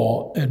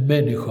ha en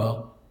människa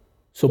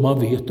som man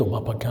vet om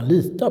att man kan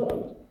lita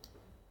på.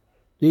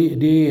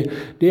 Det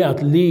är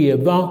att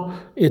leva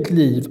ett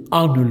liv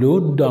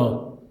annorlunda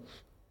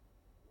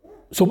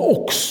som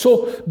också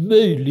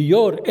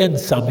möjliggör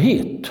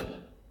ensamhet.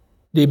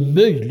 Det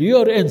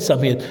möjliggör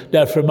ensamhet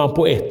därför man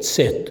på ett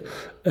sätt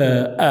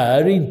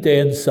är inte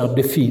ensam.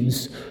 Det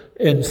finns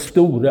en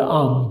stora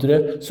andra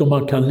som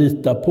man kan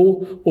lita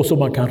på och som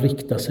man kan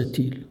rikta sig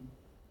till.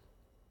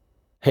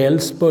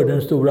 Helst bör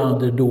den stora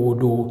andra då och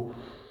då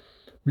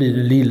blir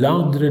den lilla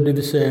andra, det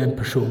vill säga en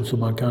person som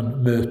man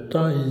kan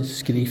möta i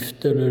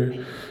skrift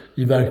eller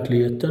i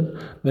verkligheten.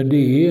 Men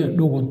det är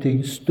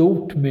någonting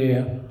stort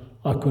med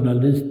att kunna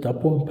lita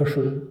på en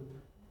person.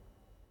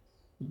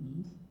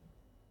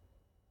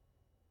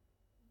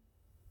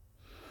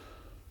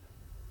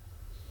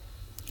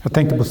 Jag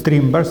tänkte på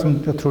Strindberg som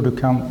jag tror du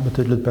kan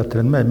betydligt bättre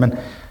än mig. Men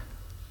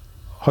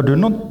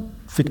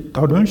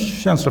har du en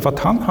känsla för att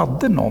han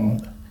hade någon?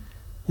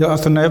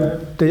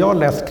 Det jag har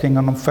läst kring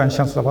honom får en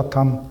känsla av att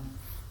han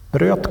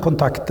bröt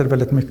kontakter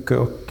väldigt mycket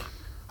och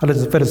hade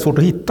väldigt svårt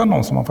att hitta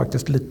någon som man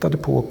faktiskt litade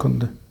på och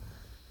kunde.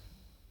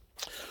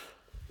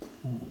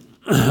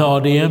 Ja,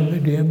 det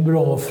är en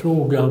bra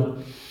fråga.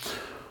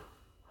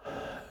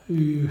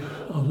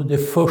 Alltså det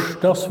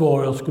första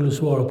svar jag skulle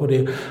svara på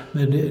det,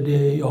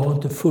 men jag har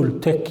inte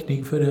full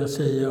täckning för det jag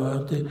säger. Jag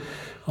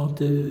har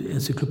inte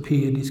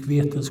encyklopedisk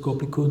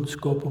vetenskaplig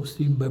kunskap om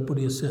Strindberg på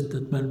det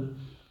sättet. Men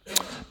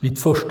mitt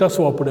första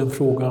svar på den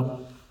frågan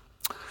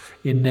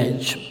är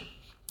nej.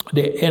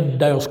 Det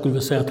enda jag skulle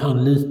vilja säga att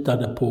han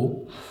litade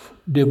på,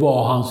 det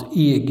var hans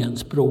egen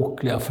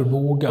språkliga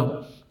förmåga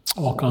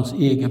och hans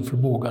egen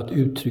förmåga att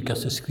uttrycka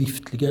sig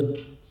skriftligen.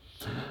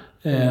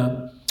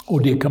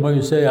 Och det kan man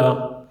ju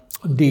säga,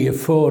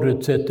 det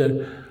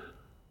förutsätter,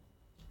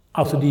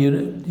 alltså det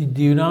är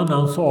ju en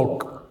annan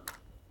sak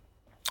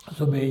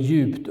som är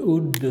djupt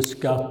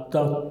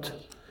underskattat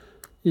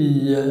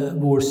i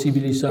vår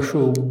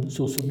civilisation,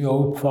 så som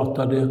jag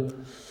uppfattar det.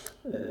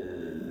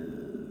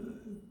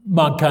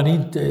 Man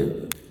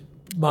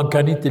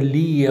kan inte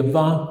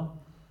leva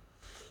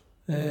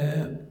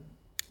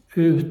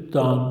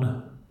utan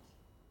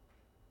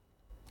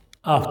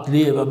att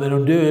leva med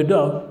de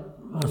döda.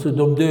 Alltså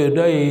de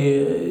döda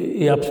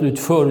är absolut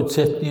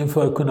förutsättningen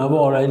för att kunna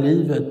vara i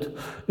livet.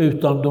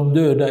 Utan de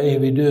döda är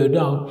vi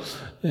döda.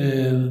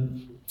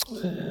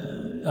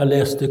 Jag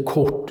läste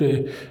kort,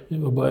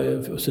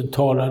 sen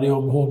talade jag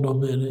om honom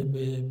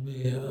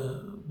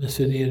med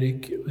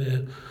Sven-Erik,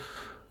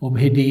 om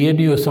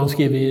Hedenius. Han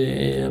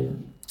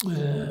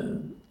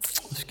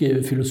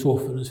skrev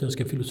filosofen, den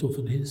svenska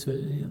filosofen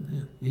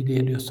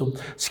Hedenius, som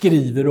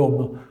skriver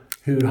om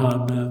hur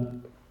han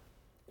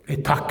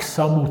är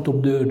tacksam mot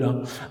de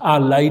döda.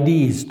 Alla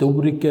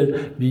idéhistoriker,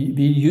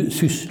 vi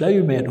sysslar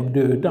ju med de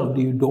döda,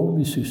 det är ju de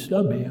vi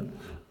sysslar med.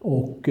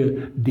 Och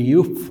det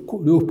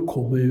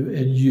uppkommer ju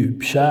en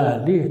djup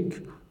kärlek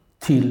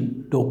till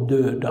de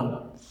döda.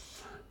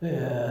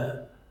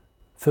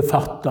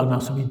 Författarna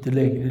som inte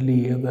längre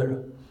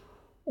lever.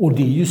 Och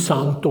det är ju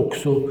sant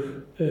också.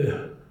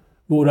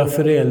 Våra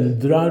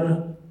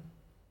föräldrar,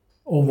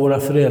 om våra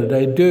föräldrar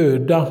är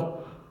döda,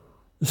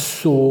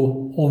 Så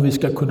om vi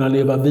ska kunna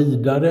leva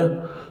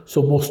vidare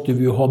så måste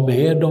vi ha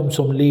med dem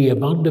som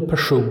levande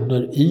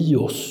personer i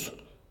oss.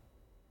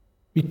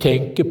 Vi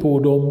tänker på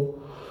dem,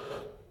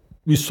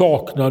 vi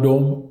saknar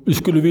dem, vi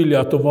skulle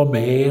vilja att de var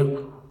med.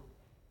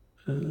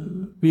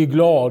 Vi är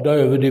glada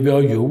över det vi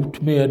har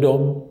gjort med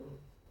dem.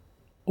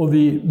 Och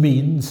vi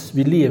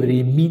lever i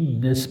en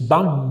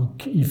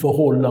minnesbank i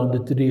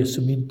förhållande till det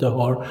som inte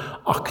har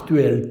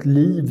aktuellt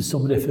liv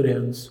som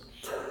referens.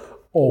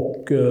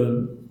 Och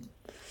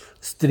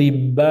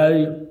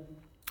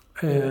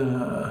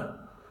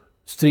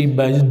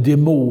Strindbergs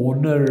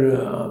demoner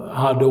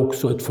hade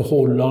också ett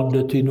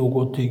förhållande till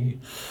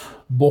någonting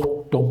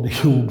bortom det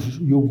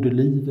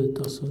jordelivet.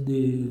 Alltså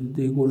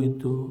det går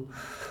inte att...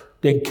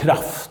 Den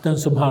kraften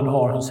som han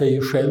har, han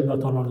säger själv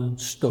att han har den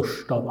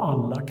största av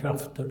alla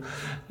krafter.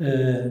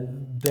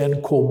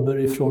 Den kommer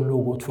ifrån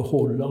något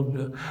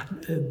förhållande.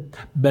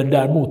 Men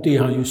däremot är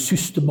han ju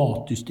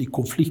systematiskt i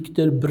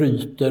konflikter,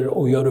 bryter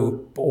och gör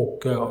upp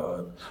och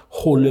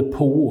håller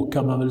på,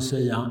 kan man väl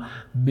säga,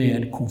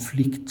 med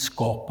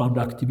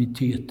konfliktskapande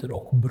aktiviteter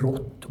och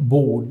brott.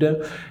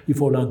 Både i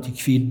förhållande till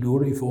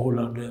kvinnor, i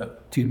förhållande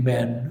till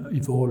män,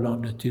 i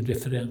förhållande till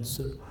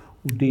referenser.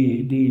 Och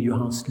det är ju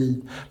hans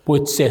liv. På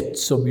ett sätt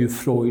som ju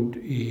Freud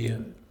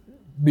är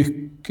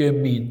mycket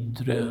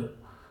mindre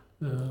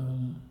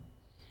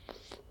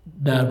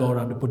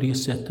närvarande på det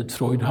sättet.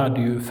 Freud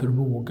hade ju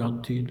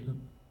förmågan till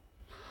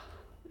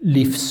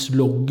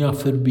livslånga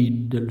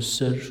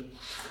förbindelser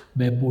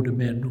med både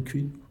män och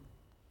kvinnor.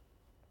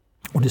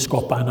 Och det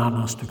skapar en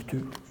annan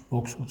struktur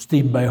också.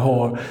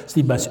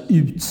 Strindbergs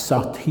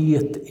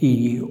utsatthet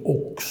är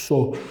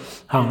också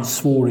hans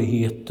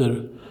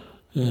svårigheter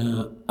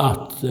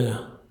att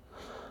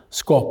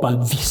skapa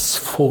en viss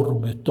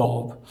form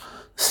av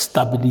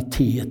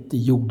stabilitet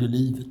i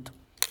jordelivet.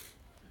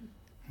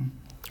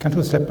 Kan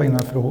du släppa in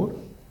några frågor?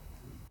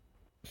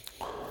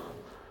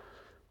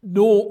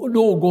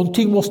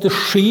 Någonting måste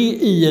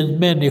ske i en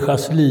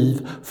människas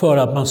liv för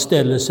att man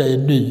ställer sig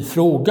en ny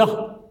fråga.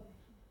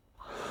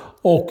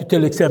 Och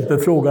till exempel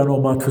frågan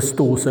om att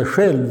förstå sig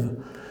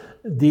själv.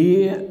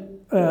 Det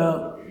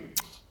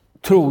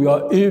tror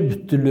jag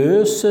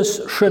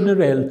utlöses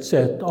generellt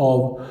sett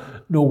av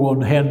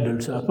någon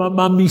händelse. Att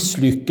man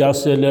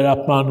misslyckas eller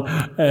att man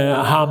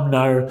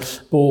hamnar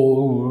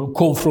på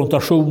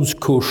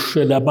konfrontationskurs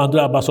eller att man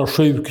drabbas av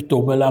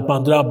sjukdom eller att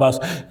man drabbas,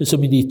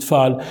 som i ditt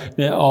fall,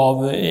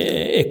 av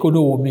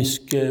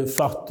ekonomisk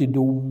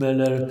fattigdom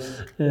eller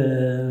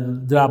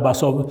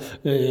drabbas av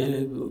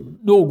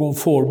någon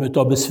form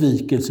av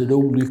besvikelse eller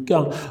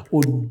olycka.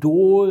 Och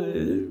då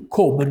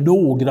kommer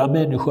några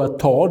människor att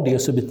ta det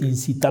som ett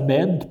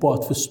incitament på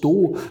att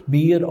förstå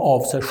mer av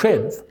sig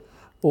själv.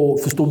 Och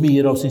förstå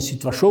mer av sin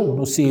situation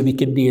och se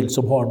vilken del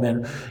som har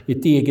med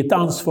ett eget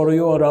ansvar att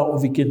göra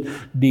och vilken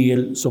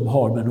del som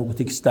har med något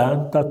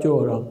externt att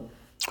göra.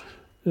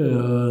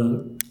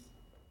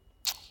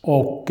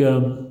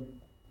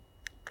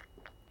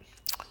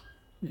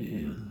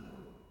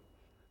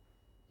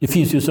 Det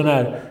finns ju sån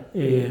här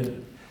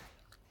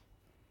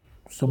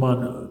som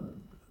man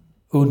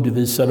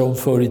undervisade om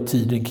förr i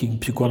tiden kring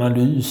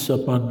psykoanalys,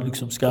 att man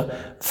liksom ska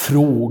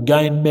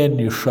fråga en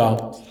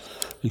människa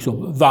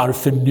liksom,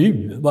 varför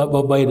nu?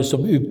 Vad är det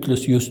som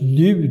utlöser just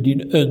nu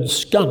din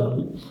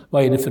önskan?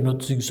 Vad är det för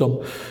någonting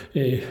som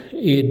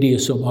är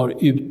det som har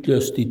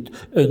utlöst ditt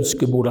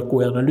önskemål att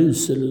gå i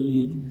analys eller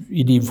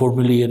i din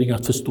formulering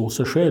att förstå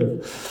sig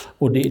själv?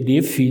 Och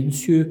det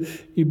finns ju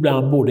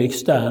ibland både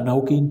externa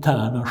och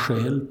interna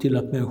skäl till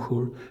att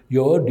människor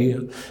gör det.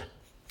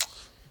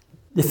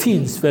 Det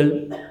finns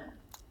väl...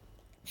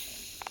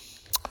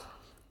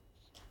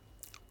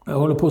 Jag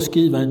håller på att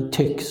skriva en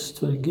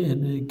text,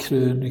 en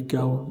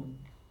krönika om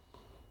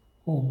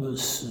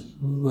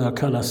vad jag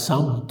kallar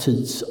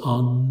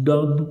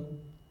samtidsandan.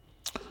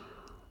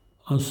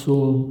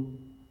 Alltså,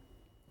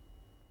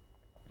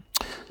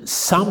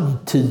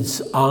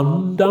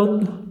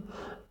 samtidsandan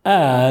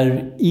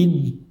är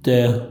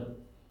inte,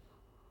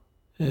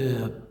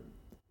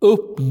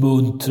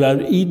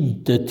 uppmuntrar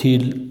inte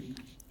till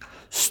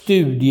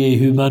studie i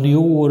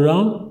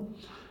humaniora,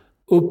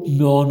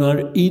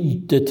 uppmanar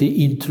inte till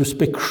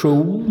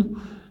introspektion,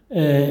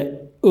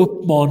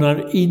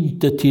 uppmanar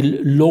inte till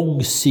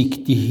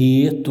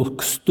långsiktighet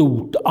och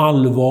stort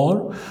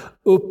allvar,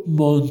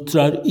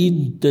 uppmuntrar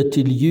inte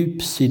till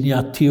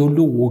djupsinniga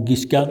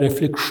teologiska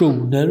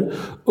reflektioner,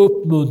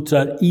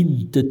 uppmuntrar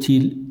inte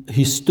till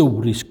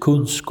historisk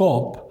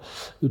kunskap.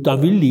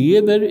 Utan vi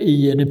lever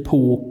i en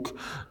epok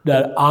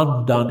där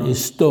andan i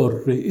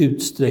större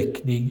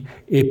utsträckning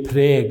är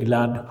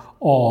präglad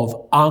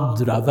av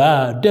andra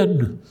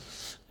värden.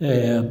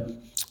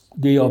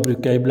 Det jag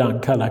brukar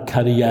ibland kalla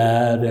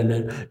karriär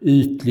eller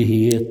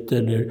ytlighet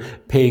eller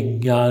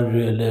pengar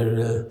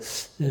eller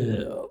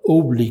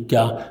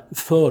olika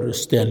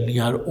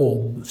föreställningar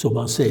om, som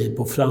man säger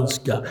på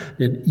franska,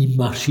 den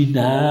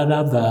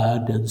imaginära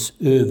världens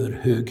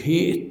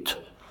överhöghet.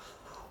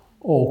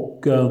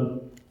 Och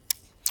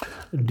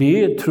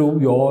det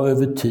tror jag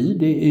över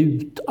tid är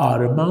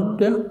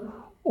utarmande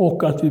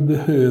och att vi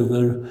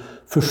behöver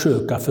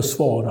försöka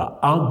försvara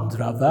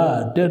andra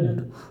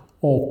värden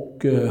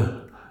och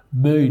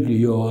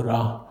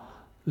möjliggöra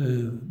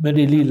med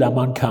det lilla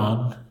man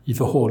kan i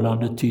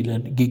förhållande till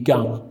en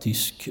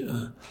gigantisk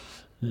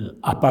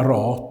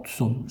apparat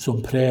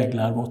som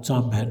präglar vårt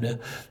samhälle.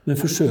 Men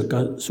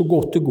försöka så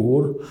gott det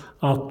går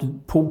att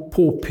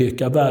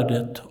påpeka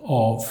värdet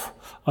av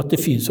att det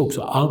finns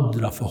också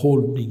andra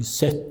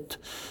förhållningssätt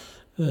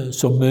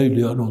som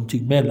möjliggör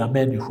någonting mellan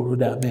människor och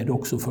därmed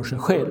också för sig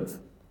själv.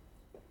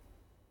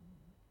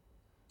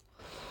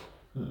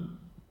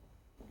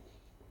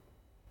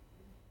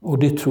 Och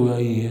det tror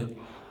jag är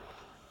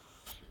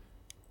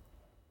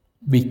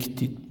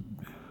viktigt.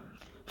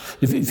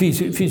 Det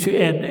finns ju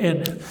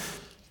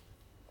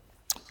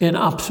en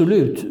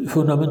absolut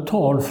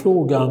fundamental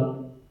fråga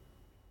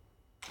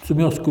som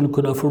jag skulle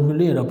kunna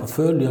formulera på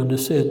följande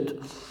sätt.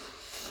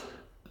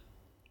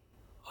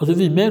 Alltså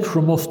vi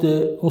människor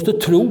måste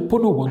tro på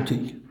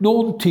någonting.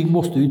 Någonting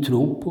måste vi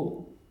tro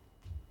på.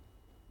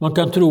 Man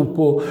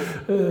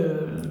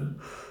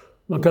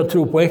kan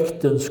tro på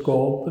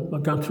äktenskapet,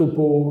 man kan tro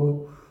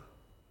på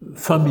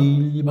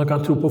familj, man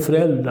kan tro på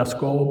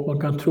föräldraskap, man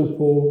kan tro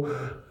på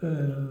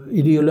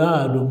idé- och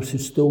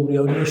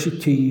lärdomshistoria,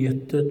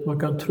 universitetet, man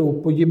kan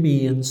tro på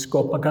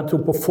gemenskap, man kan tro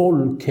på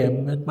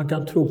folkhemmet, man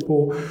kan tro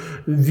på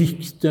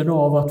vikten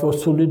av att vara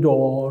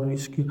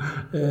solidarisk,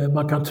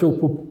 man kan tro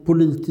på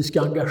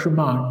politiska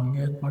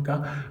engagemanget,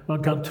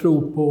 man kan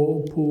tro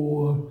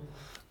på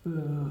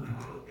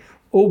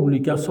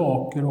olika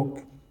saker, och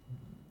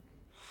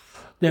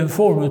den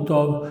form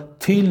av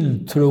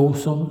tilltro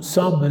som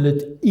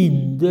samhället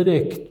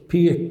indirekt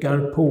pekar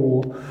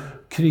på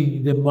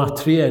kring de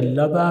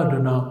materiella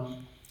värdena.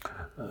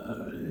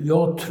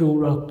 Jag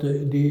tror att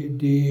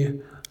det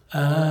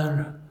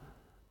är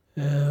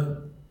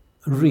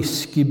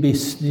risky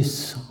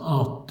business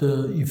att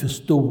i för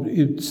stor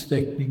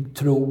utsträckning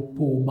tro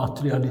på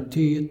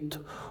materialitet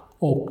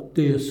och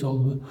det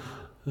som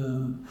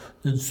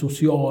den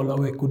sociala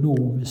och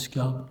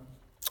ekonomiska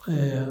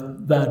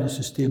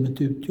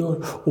värdesystemet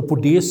utgör. Och på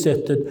det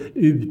sättet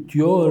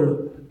utgör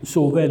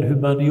såväl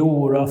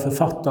humaniora,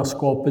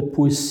 författarskapet,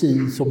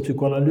 poesi som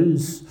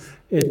psykoanalys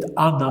ett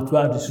annat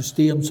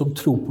värdesystem som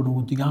tror på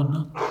någonting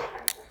annat.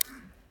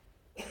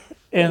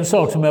 En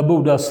sak som jag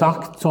borde ha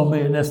sagt, som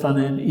är nästan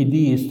en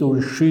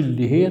idéhistorisk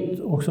skyldighet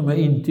och som jag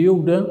inte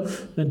gjorde,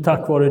 men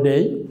tack vare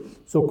dig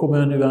så kommer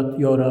jag nu att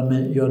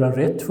göra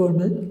rätt för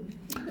mig.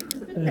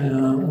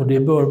 Och det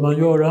bör man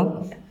göra.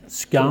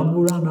 Skam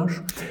vore annars.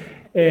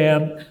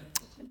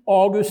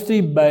 August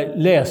Strindberg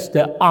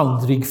läste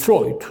aldrig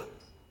Freud.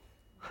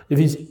 Det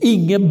finns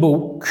ingen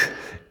bok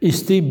i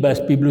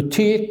Strindbergs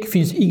bibliotek,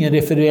 finns ingen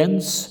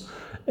referens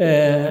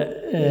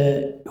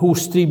hos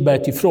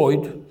Strindberg till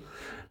Freud.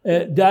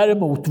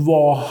 Däremot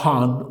var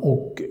han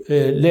och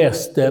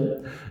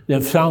läste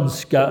den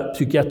franska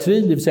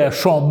psykiatrin, det vill säga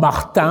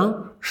Jean-Martin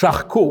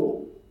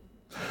Charcot,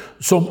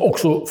 som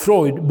också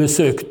Freud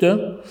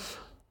besökte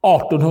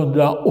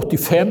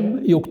 1885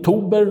 i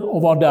oktober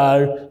och var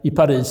där i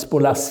Paris på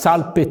La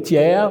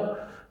Salpêtrière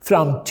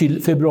fram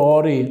till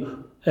februari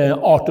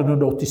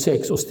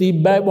 1886. Och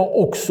Strindberg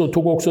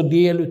tog också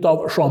del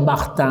av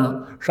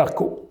Jean-Martin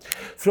Charcot.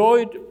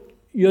 Freud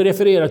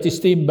refererar till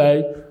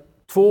Strindberg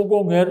 2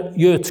 gånger,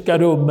 Götska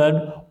rummen,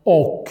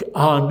 och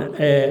han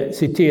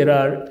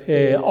citerar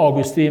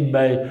August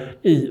Strindberg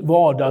i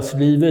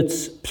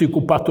vardagslivets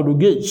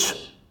psykopatologi.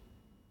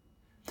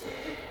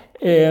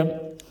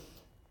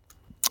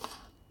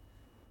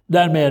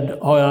 Därmed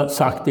har jag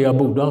sagt det jag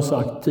borde ha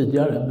sagt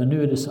tidigare, men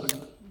nu är det sagt.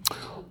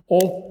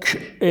 Och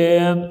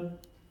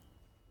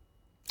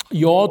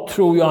jag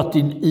tror ju att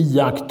din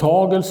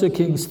iakttagelse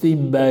kring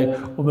Strindberg,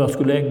 om jag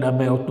skulle ägna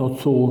mig åt något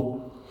så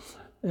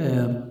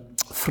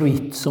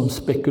fritt som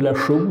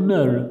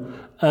spekulationer,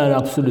 är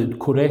absolut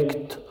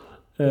korrekt.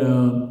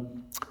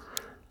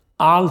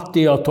 Allt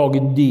det jag har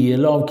tagit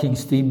del av kring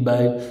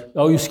Strindberg,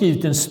 jag har ju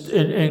skrivit en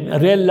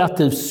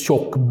relativt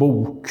tjock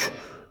bok,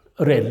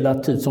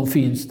 relativt, som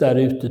finns där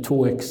ute,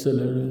 2x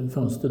eller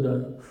fanns det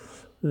där,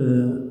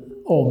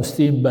 om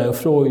Strindberg och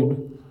Freud,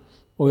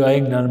 och jag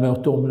ägnade mig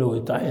åt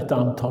området ett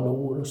antal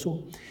år och så,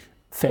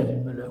 5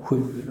 eller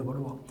 7 eller vad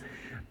det var.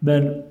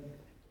 Men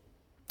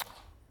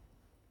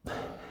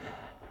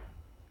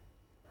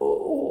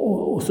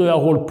och så jag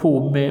har hållit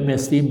på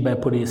med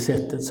Strindberg på det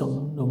sättet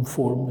som någon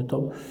form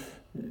av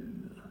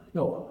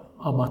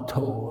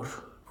amatör,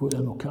 får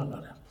jag nog kalla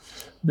det.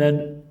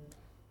 Men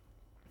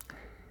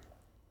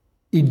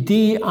i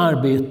det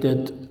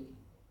arbetet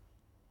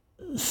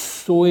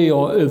så är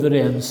jag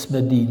överens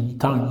med din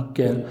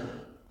tanke.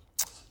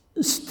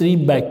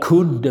 Strindberg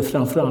kunde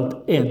framförallt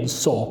en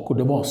sak, och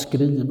det var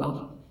skriva.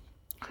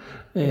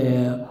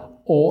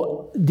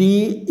 Och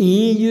det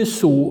är ju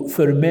så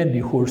för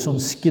människor som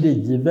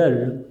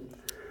skriver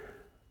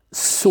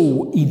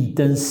så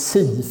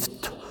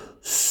intensivt,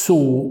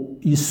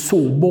 i så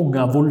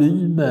många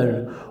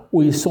volymer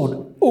och i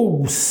sån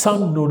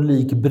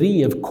osannolik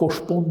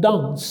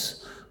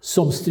brevkorrespondens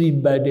som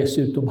Strindberg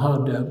dessutom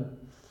hade,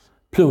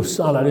 plus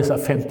alla dessa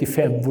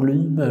 55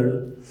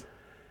 volymer.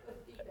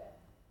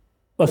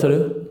 Vad sa du?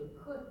 75.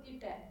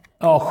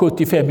 Ja,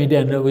 75 i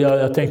den. Och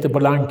jag tänkte på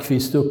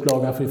Landqvist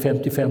upplaga för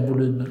 55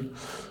 volymer.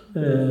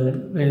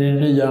 Men i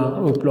den nya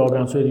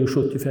upplagan så är det ju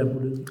 75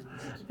 volymer.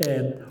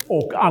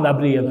 Och alla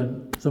breven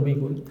som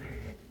ingår.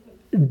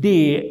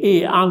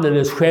 Det är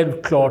alldeles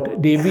självklart,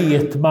 det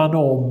vet man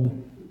om.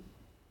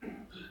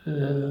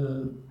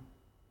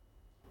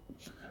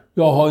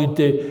 Jag har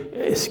inte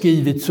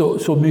skrivit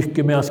så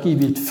mycket, men jag har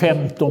skrivit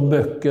 15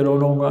 böcker och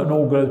några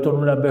av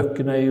de där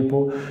böckerna är ju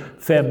på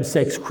 5,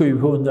 6,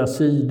 700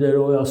 sidor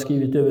och jag har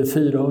skrivit över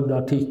 400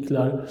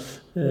 artiklar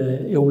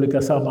i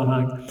olika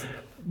sammanhang.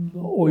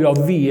 Och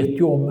jag vet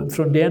ju om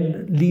från den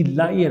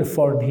lilla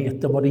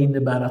erfarenheten vad det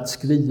innebär att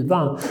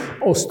skriva.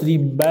 Och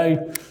Strindberg,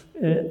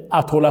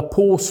 att hålla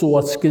på så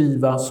att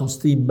skriva som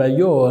Strindberg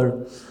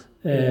gör,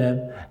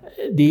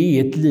 det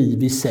är ett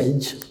liv i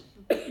sig.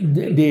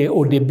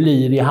 Och det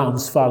blir i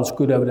hans fall,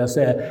 skulle jag vilja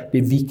säga,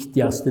 det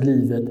viktigaste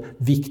livet,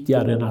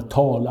 viktigare än att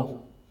tala.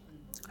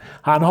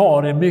 Han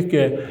har en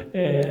mycket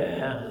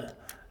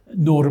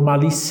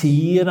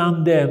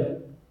normaliserande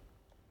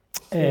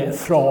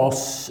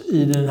fras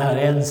i den här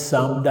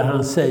ensam, där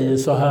han säger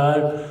så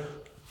här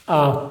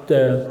att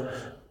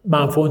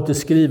man får inte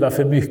skriva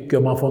för mycket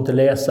och man får inte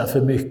läsa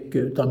för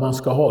mycket, utan man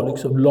ska ha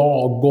liksom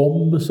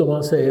lagom, som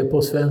man säger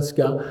på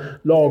svenska,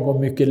 lagom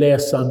mycket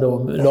läsande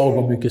och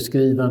lagom mycket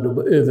skrivande,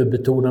 och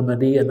överbetona med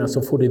det ena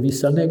så får det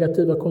vissa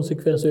negativa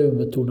konsekvenser,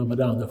 överbetona med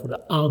det andra får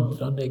det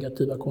andra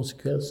negativa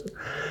konsekvenser.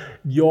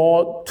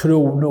 Jag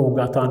tror nog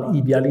att han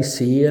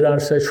idealiserar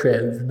sig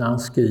själv när han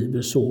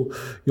skriver så.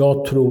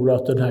 Jag tror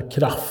att den här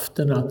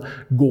kraften att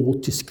gå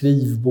till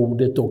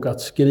skrivbordet och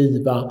att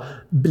skriva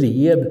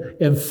blev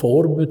en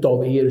form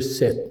av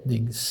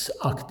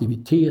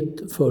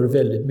ersättningsaktivitet för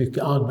väldigt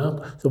mycket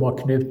annat som var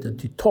knuten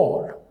till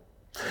tal.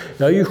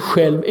 Jag är ju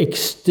själv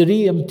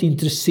extremt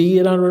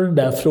intresserad av den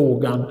där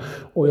frågan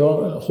och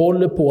jag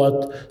håller på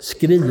att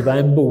skriva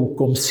en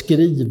bok om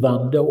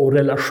skrivande och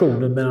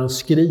relationen mellan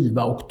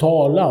skriva och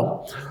tala.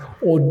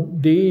 Och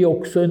det är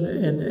också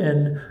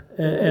en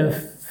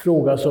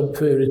fråga som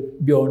för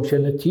Björn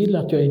känner till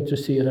att jag är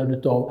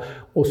intresserad av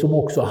och som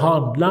också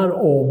handlar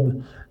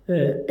om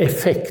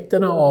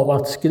effekterna av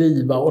att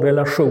skriva och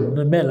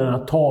relationen mellan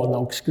att tala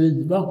och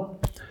skriva.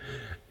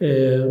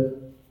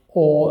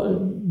 Och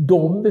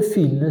de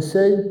befinner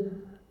sig,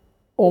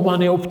 om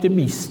man är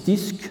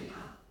optimistisk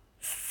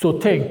så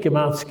tänker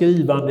man att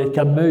skrivandet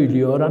kan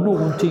möjliggöra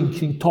någonting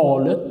kring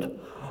talet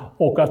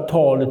och att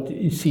talet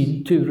i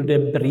sin tur,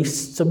 den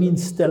brist som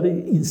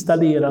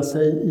installerar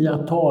sig i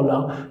att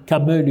tala,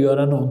 kan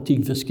möjliggöra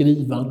någonting för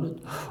skrivandet.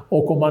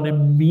 Och om man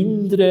är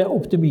mindre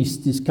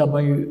optimistisk kan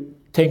man ju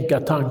tänka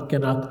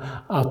tanken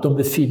att de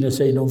befinner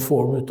sig i någon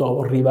form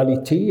av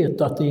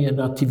rivalitet, att det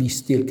ena till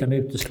viss del kan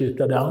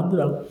utesluta det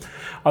andra.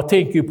 Jag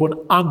tänker ju på en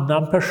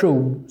annan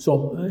person,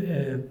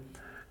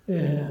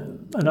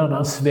 en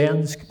annan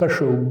svensk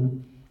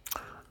person,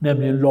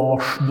 nämligen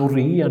Lars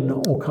Norén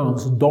och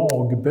hans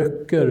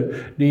dagböcker.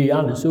 Det är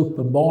alldeles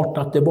uppenbart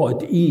att det var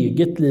ett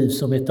eget liv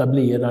som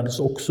etablerades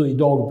också i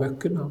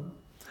dagböckerna.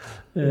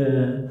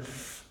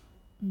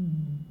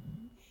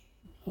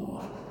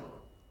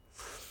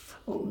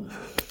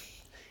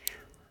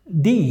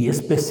 Det är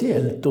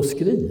speciellt att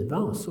skriva,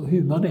 alltså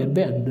hur man än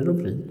vänder och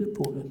vrider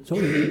på det,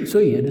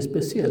 så är det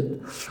speciellt.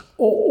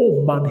 Och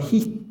om man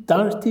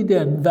hittar till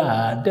den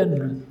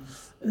världen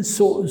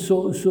så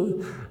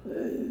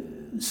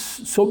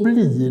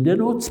blir det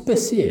något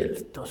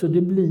speciellt. Alltså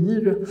det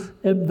blir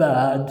en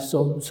värld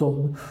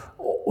som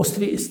och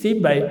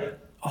Strindberg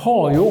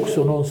har ju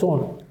också någon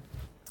sån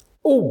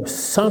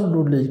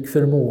osannolik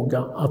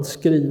förmåga att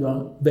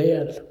skriva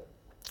väl.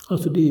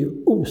 Alltså det är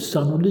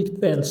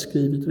osannolikt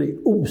välskrivet, det är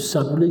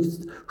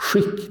osannolikt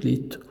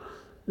skickligt.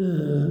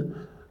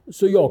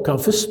 Så jag kan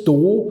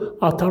förstå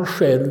att han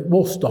själv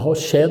måste ha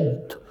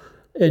känt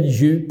en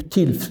djup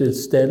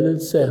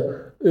tillfredsställelse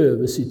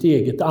över sitt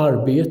eget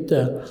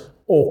arbete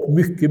och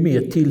mycket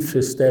mer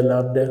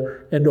tillfredsställande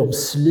än de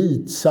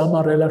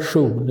slitsamma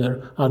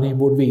relationer han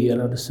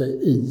involverade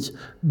sig i.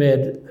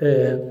 Med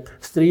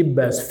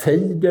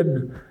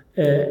Strindbergsfejden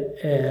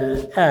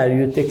är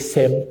ju ett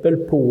exempel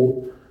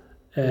på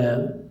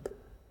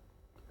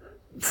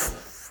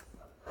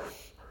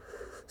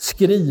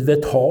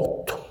skrivet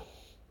hat,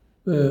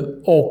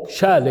 och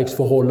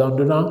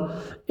kärleksförhållandena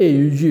är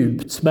ju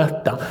djupt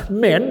smärta.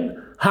 Men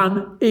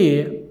han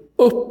är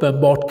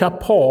uppenbart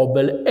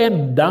kapabel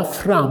ända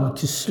fram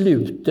till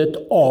slutet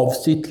av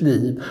sitt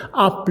liv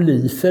att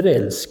bli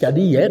förälskad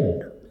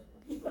igen.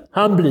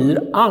 Han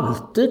blir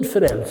alltid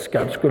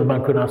förälskad, skulle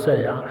man kunna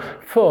säga.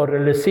 Förr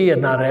eller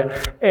senare,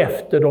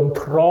 efter de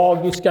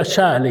tragiska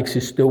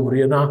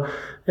kärlekshistorierna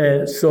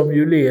som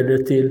ju leder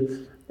till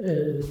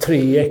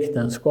 3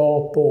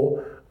 äktenskap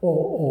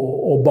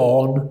och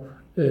barn,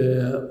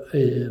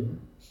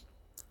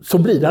 så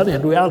blir han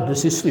ändå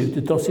alldeles i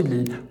slutet av sitt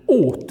liv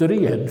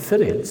återigen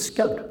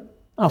förälskad.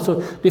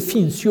 Alltså det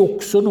finns ju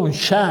också någon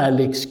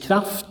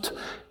kärlekskraft,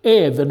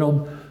 även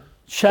om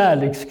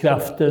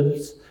kärlekskraften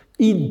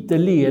inte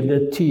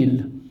leder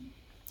till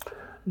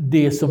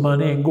det som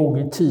man en gång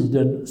i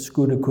tiden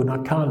skulle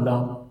kunna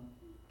kalla,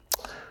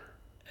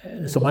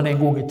 som man en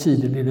gång i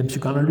tiden i den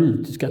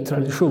psykoanalytiska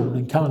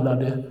traditionen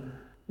kallade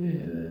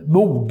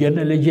mogen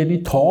eller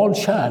genital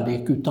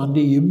kärlek, utan det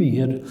är ju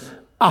mer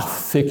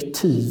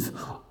affektiv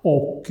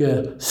och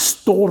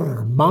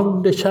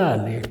stormande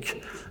kärlek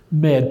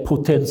med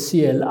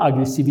potentiell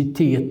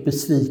aggressivitet,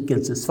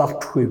 besvikelse,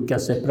 svartsjuka,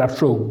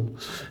 separation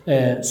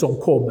som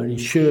kommer i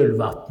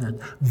kölvattnet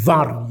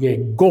varje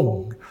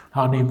gång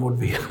han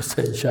involverar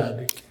sig i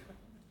kärlek.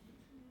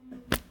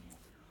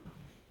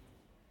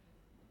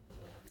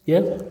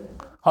 Yeah.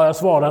 Har jag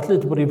svarat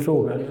lite på din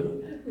fråga?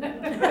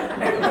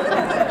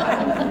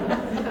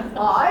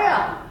 Ja.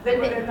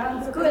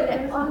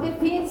 Om det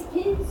finns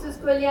tid så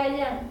skulle jag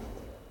gärna...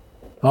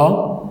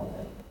 Ja,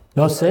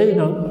 jag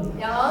säger något.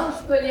 Ja,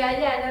 skulle jag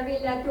gärna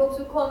vilja att du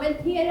också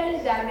kommenterar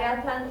det där med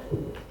att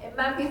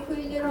man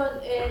beskyller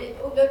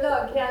Olof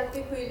Lagercrantz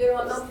beskyller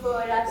honom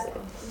för att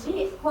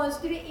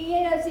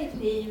konstruera sitt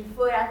liv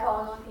för att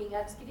ha någonting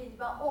att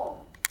skriva om.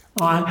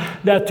 Nej,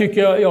 där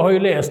tycker jag har ju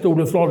läst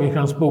Olof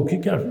Lagercrantz bok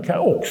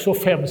också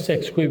 5,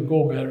 6, 7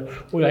 gånger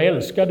och jag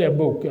älskar den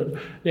boken.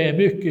 Det är en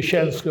mycket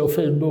känslig och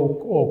fin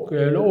bok och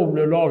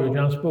Olof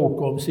Lagercrantz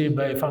bok om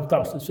Strindberg är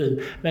fantastiskt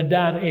fin. Men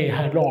där är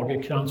herr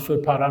Lagercrantz för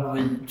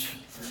paranoid.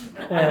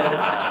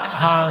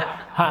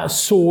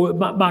 Så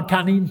man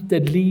kan inte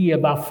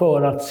leva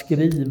för att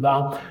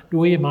skriva.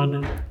 Då är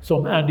man,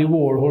 som Andy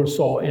Warhol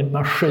sa, en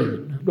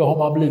maskin. Då har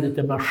man blivit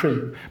en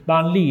maskin.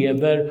 Man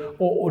lever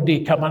och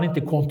det kan man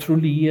inte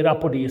kontrollera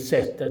på det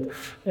sättet.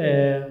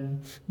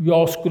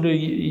 Jag skulle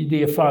i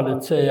det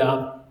fallet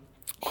säga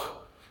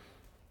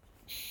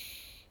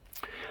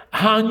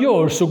han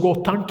gör så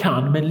gott han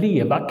kan, men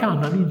leva kan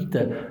han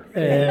inte.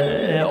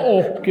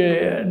 Och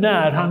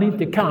när han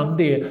inte kan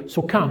det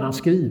så kan han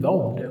skriva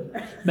om det.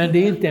 Men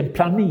det är inte en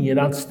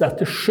planerad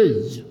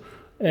strategi.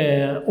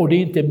 Och det är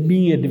inte en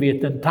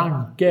medveten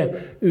tanke,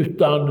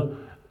 utan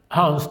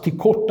hans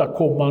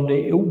tillkortakommande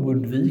är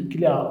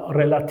oundvikliga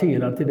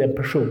relaterat till den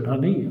person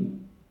han är. Tror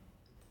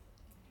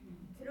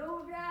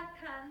du att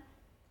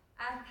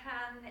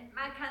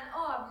man kan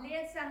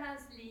avläsa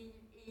hans liv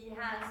i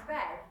hans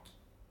verk?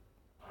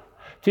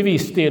 Till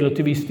viss del och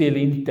till viss del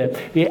inte.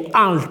 Det är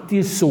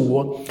alltid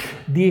så.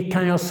 Det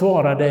kan jag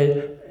svara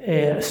dig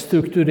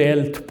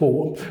strukturellt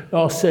på.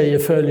 Jag säger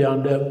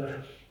följande.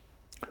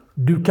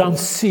 Du kan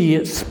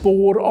se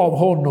spår av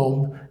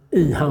honom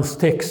i hans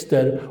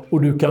texter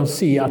och du kan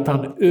se att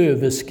han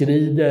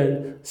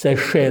överskrider sig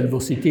själv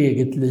och sitt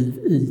eget liv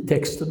i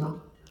texterna.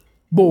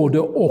 Både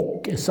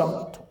och är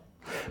sant.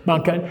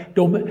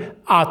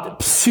 Att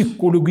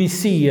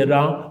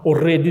psykologisera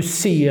och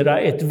reducera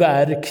ett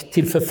verk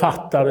till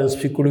författarens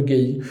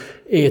psykologi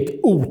är ett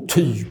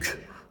otyg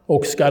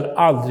och ska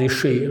aldrig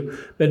ske.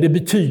 Men det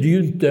betyder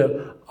ju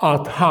inte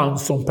att han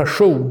som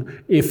person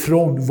är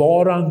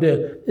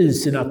frånvarande i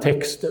sina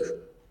texter.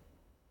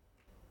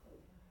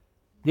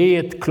 Det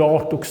är ett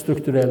klart och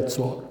strukturellt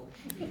svar.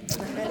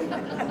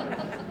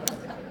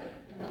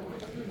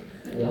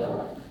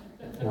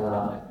 Den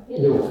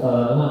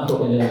här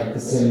frågan gäller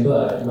till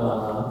Strindberg, men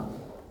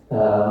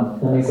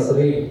jag minns att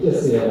Rilke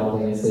skrev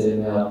någonting i stil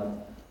med att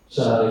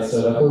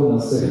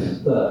kärleksrelationens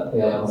syfte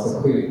är att man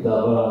ska skydda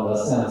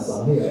varandras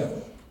ensamhet.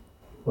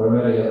 Har du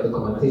möjlighet att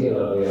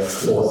kommentera det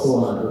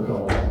påståendet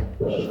från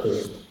perspektiv?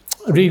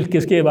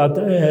 Rilke skrev att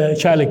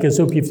kärlekens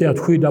uppgift är att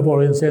skydda var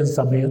och ens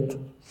ensamhet.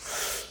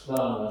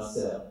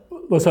 Varandras, ja.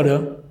 Vad sa du?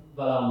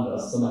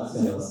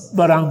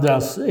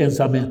 Varandras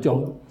ensamhet,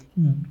 ja.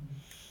 Mm.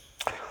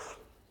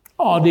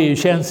 Ja, det är ju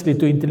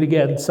känsligt och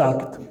intelligent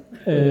sagt.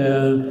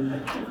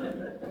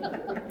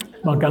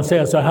 Man kan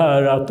säga så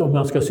här att om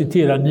man ska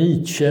citera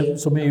Nietzsche,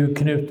 som är ju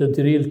knuten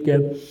till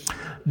Rilke,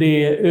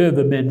 det är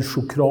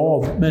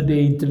övermänniskokrav, men det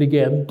är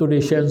intelligent och det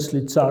är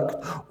känsligt sagt.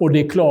 Och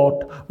det är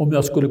klart, om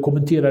jag skulle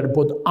kommentera det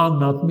på ett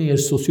annat, mer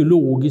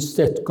sociologiskt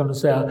sätt, kan jag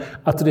säga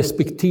att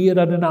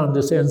respektera den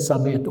andres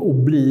ensamhet och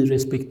bli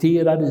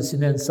respekterad i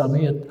sin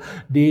ensamhet,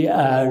 det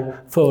är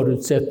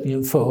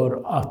förutsättningen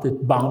för att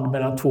ett band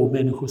mellan två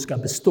människor ska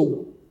bestå.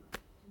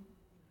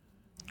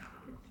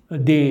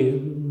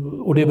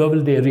 Och det var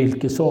väl det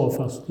Rilke sa,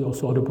 fast jag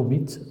sa det på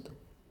mitt sätt.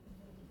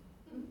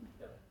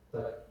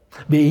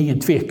 Det är ingen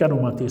tvekan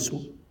om att det är så.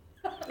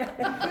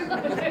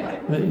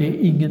 Det är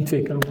ingen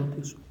tvekan om att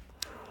det är så.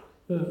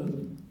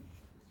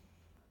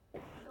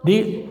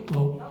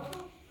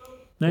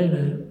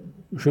 Nej.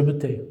 Je me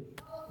tais.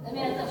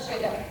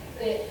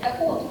 Jag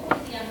återkommer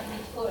till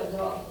ditt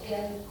föredrag till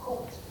en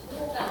kort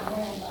fråga.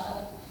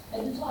 Men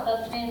du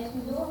talade med en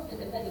förlåtelse,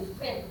 det är väldigt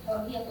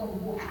självklarhet om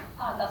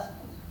allas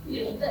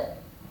öde.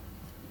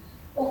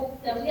 Och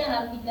jag vill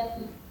gärna vilja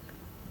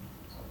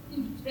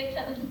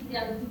utveckla det lite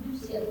grann hur du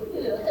ser på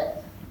ödet.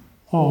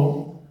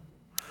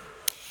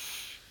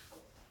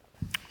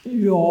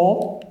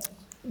 Ja,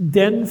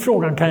 den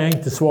frågan kan jag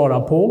inte svara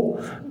på,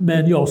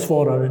 men jag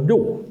svarar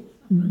ändå.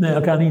 Men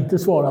jag kan inte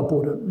svara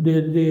på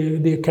det.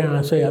 Det kan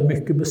jag säga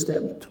mycket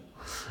bestämt.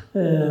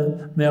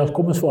 Men jag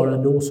kommer svara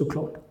ändå,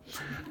 såklart.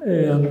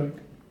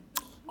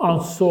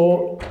 Alltså,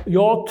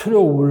 jag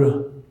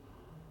tror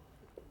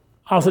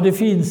Alltså det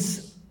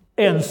finns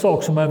en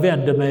sak som jag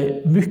vänder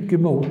mig mycket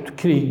mot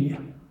kring,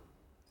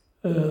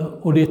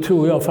 och det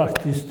tror jag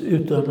faktiskt,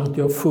 utan att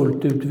jag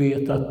fullt ut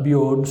vet att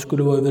Björn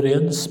skulle vara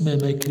överens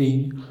med mig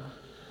kring.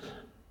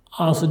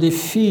 Alltså det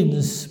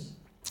finns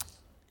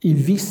i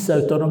vissa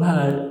av de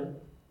här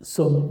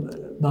som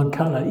man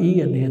kallar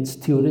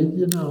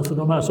enhetsteorierna, alltså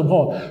de här som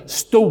har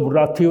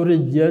stora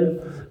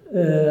teorier,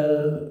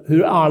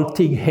 hur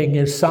allting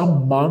hänger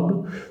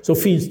samman, så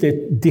finns det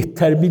ett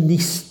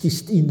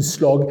deterministiskt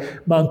inslag.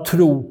 Man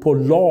tror på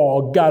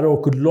lagar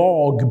och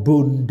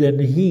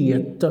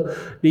lagbundenhet.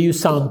 Det är ju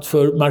sant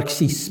för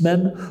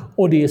marxismen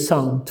och det är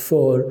sant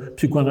för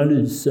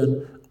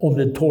psykoanalysen om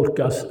den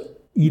tolkas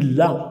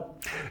illa.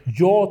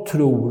 Jag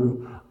tror,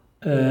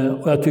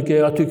 och jag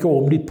tycker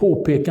om ditt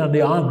påpekande,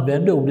 jag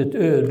använder ordet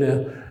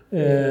öde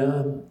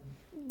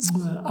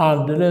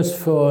alldeles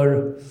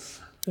för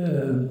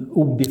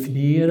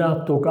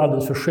odefinierat och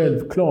alldeles för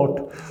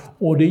självklart.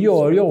 Och det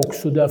gör jag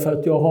också därför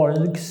att jag har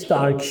en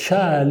stark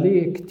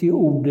kärlek till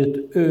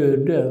ordet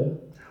öde.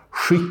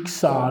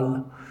 Schicksal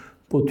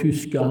på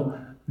tyska,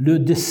 le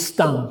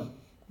destin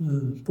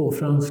på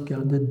franska,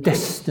 the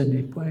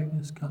destiny på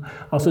engelska.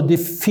 Alltså det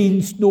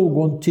finns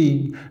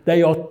någonting där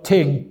jag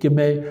tänker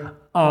mig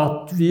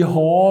att vi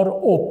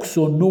har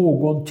också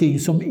någonting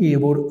som är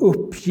vår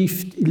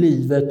uppgift i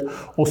livet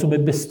och som är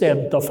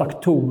bestämt av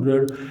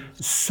faktorer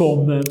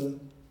som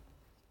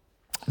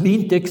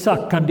vi inte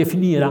exakt kan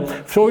definiera.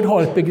 Freud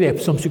har ett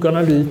begrepp som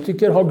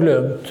psykoanalytiker har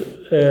glömt.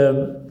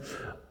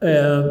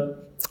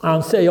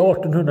 Han säger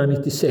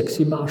 1896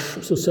 i mars,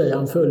 så säger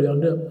han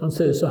följande. Han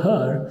säger så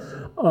här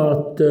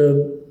att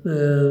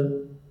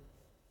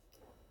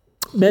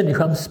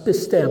människan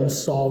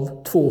bestäms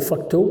av två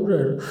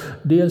faktorer.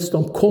 Dels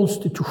de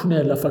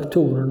konstitutionella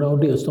faktorerna och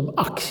dels de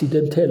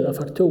accidentella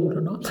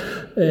faktorerna.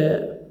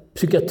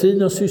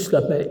 Psykiatrin har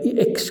sysslat med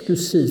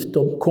exklusivt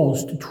de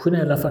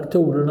konstitutionella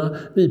faktorerna.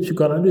 Vi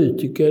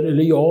psykoanalytiker,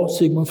 eller jag,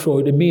 Sigmund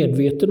Freud, är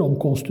medveten om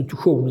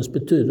konstitutionens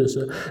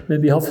betydelse.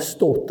 Men vi har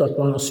förstått att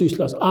man har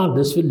sysslat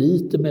alldeles för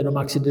lite med de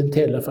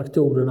accidentella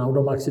faktorerna. Och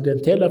de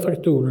accidentella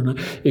faktorerna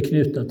är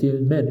knutna till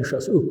en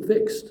människas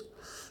uppväxt.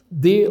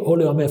 Det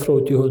håller jag med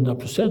Freud till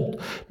 100%.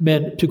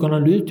 Men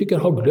psykoanalytiker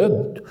har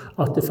glömt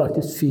att det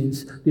faktiskt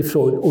finns i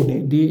Freud. Och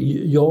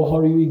jag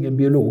har ju ingen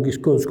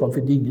biologisk kunskap,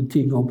 för det är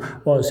ingenting om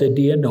vare sig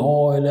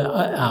DNA eller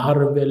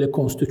arv eller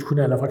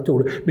konstitutionella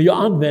faktorer. Men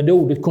jag använder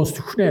ordet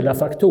konstitutionella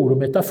faktorer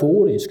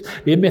metaforiskt.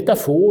 Det är en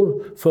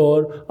metafor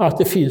för att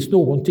det finns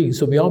någonting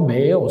som vi har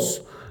med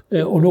oss.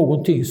 Och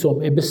någonting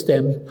som är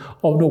bestämt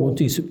av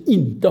någonting som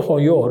inte har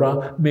att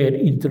göra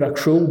med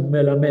interaktion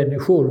mellan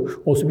människor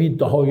och som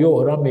inte har att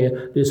göra med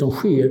det som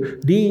sker.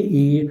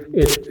 Det är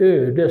ett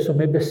öde som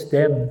är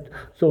bestämt,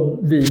 som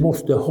vi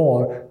måste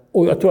ha.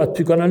 Och jag tror att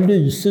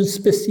psykoanalysens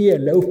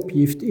speciella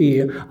uppgift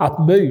är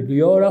att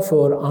möjliggöra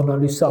för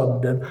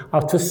analysanden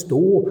att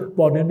förstå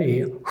vad den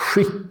är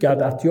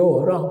skickad att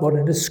göra, vad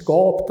den är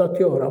skapt att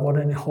göra, vad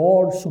den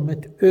har som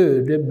ett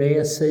öde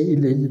med sig i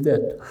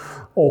livet.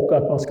 Och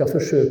att man ska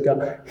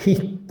försöka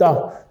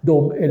hitta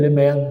de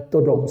element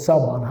och de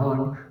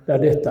sammanhang där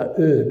detta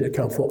öde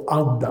kan få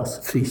andas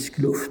frisk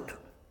luft.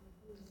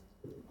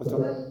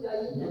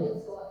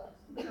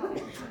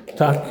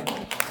 Tack.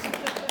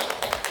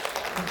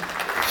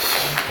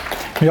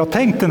 Men jag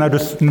tänkte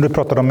när du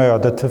pratade om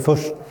ödet, för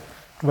först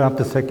var jag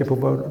inte säker på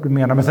vad du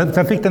menar, men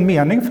sen fick det en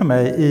mening för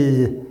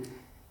mig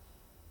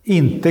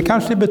inte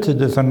kanske i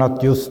betydelsen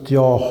att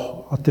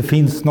att det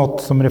finns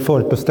något som är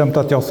förutbestämt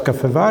att jag ska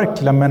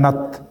förverkliga, men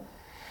att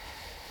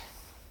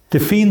det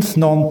finns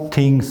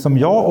någonting som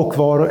jag och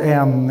var och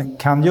en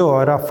kan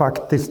göra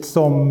faktiskt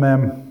som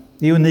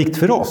är unikt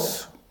för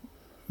oss.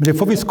 Men det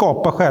får vi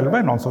skapa själva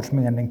i någon sorts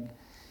mening.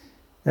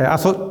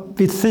 Alltså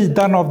vid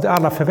sidan av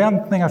alla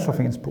förväntningar som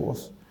finns på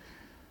oss.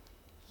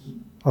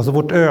 Alltså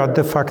vårt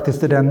öde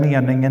faktiskt i den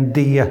meningen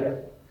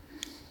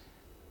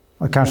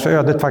kanske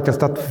ödet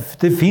faktiskt att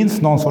det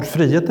finns någon sorts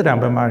frihet i den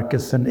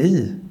bemärkelsen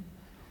i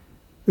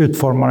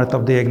utformandet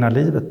av det egna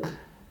livet.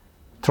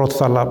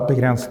 Trots alla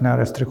begränsningar,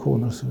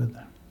 restriktioner och så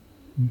vidare.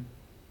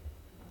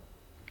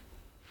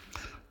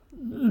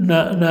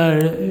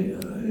 När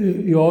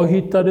jag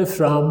hittade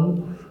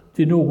fram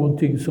till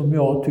någonting som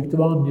jag tyckte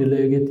var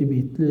angeläget i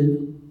mitt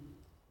liv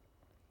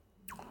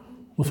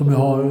och som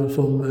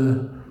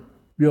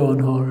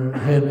Björn har,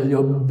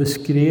 jag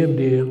beskrev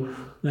det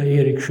när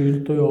Erik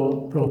Skylt och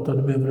jag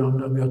pratade med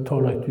varandra, vi har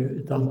talat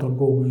ju ett antal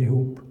gånger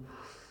ihop.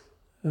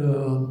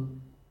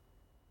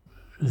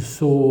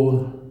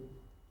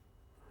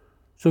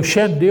 Så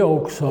kände jag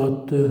också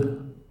att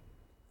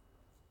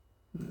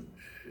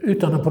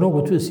utan att på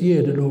något vis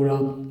ge det några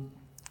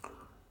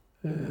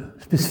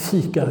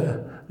specifika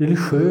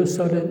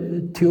religiösa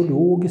eller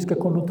teologiska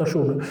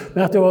konnotationer,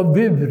 men att jag var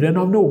buren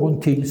av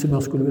någonting som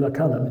jag skulle vilja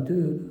kalla mitt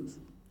öde.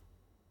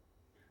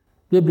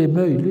 Det blev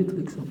möjligt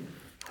liksom.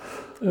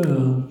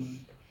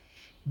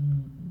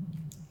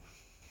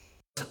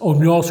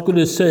 Om jag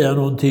skulle säga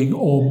någonting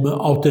om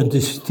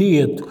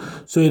autenticitet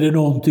så är det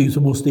någonting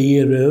som måste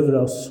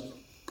erövras.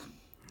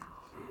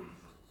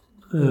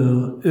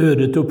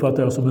 Ödet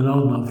uppfattar jag som en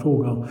annan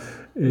fråga.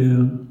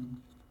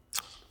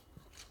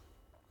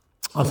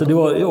 Alltså det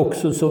var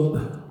också som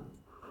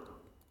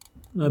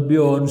när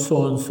Björn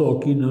sa en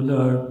sak innan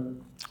där,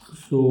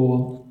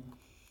 så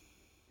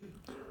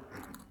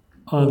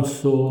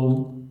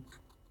alltså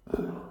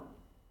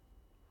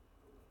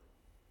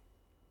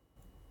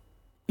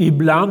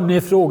ibland är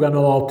frågan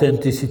om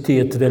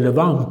autenticitet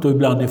relevant och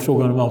ibland är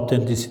frågan om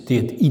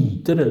autenticitet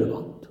inte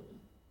relevant.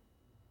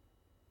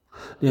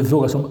 Det är en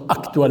fråga som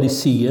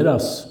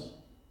aktualiseras.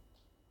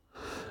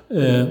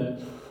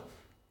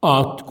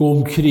 Att gå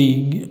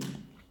omkring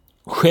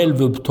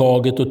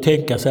självupptaget och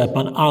tänka sig att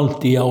man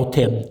alltid är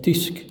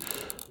autentisk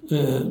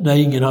när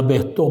ingen har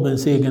bett om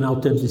ens egen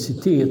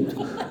autenticitet.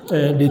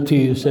 Det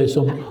ter sig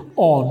som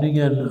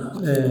aningen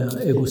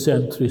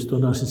egocentriskt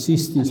och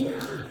narcissistiskt.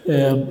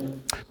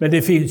 Men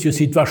det finns ju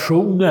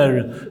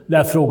situationer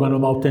där frågan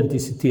om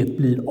autenticitet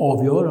blir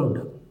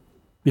avgörande.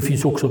 Det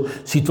finns också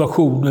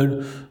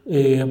situationer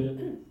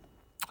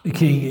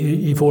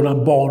i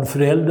förhållande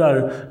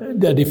barn-föräldrar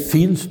där det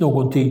finns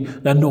någonting,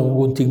 där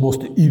någonting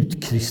måste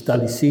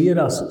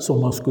utkristalliseras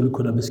som man skulle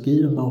kunna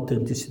beskriva med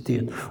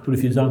autenticitet. Och det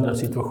finns andra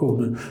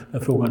situationer där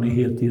frågan är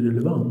helt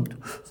irrelevant.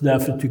 Så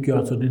därför tycker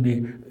jag att den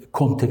är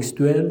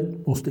kontextuell,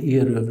 måste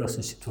erövras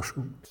i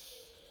situationen.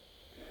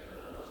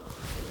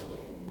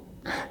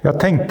 Jag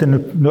tänkte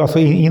nu alltså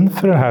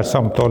inför det här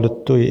samtalet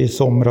då i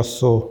somras,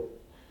 så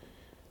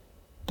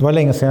det var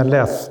länge sedan jag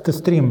läste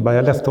Strindberg.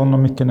 Jag läste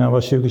honom mycket när jag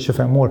var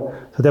 20-25 år.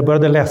 Så jag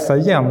började läsa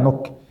igen,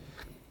 och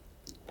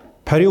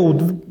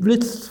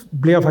periodvis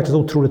blev jag faktiskt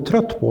otroligt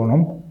trött på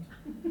honom.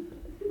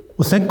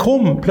 Och sen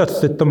kom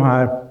plötsligt de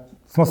här,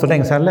 som var så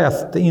länge sedan jag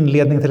läste,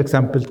 inledningen till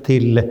exempel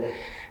till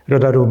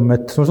Röda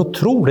rummet, som är så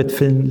otroligt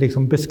fin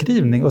liksom,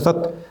 beskrivning. Och så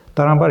att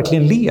där han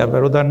verkligen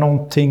lever och där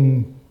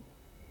någonting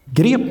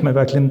grep mig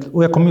verkligen.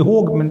 Och jag kommer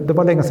ihåg, men det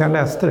var länge sedan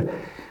jag läste det.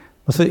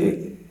 Alltså,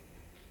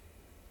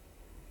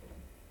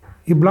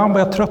 ibland var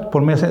jag trött på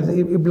det, men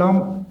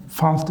ibland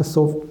fanns det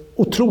så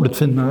otroligt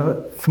fina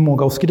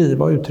förmåga att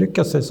skriva och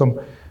uttrycka sig som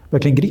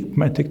verkligen grip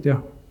mig, tyckte jag.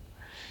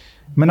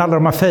 Men alla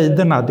de här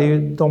fejderna, det är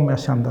ju de jag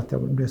kände att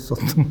jag blev så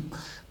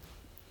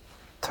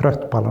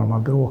trött på, alla de här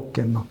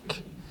bråken och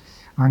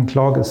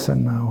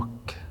anklagelserna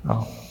och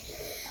ja.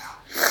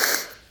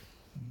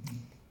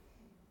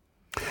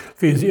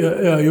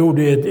 Jag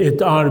gjorde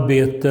ett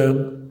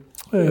arbete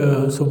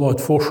som var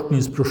ett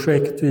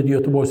forskningsprojekt vid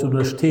Göteborgs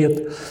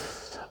universitet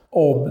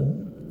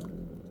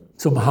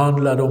som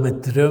handlade om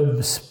ett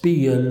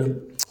drömspel,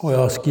 och jag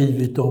har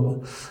skrivit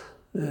om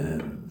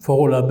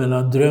förhållandet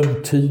mellan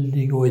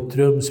drömtydning och ett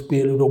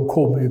drömspel, och de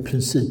kommer ju i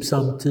princip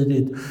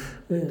samtidigt.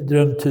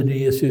 Drömtydning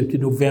ges ut i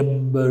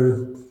november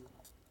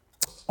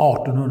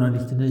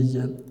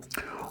 1899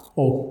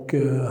 och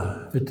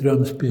ett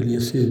drömspel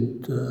ges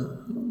ut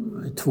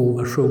i 2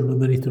 versioner,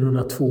 med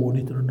 1902 och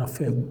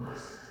 1905.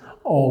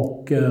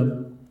 Och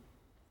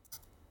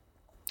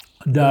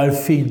där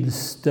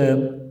finns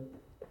det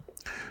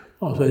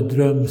alltså ett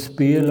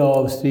drömspel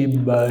av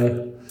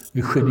Strindberg. Det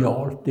är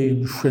genialt. Det är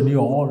en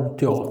genial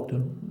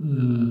teater.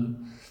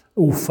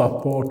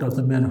 Ofattbart att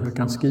en människa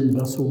kan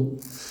skriva så.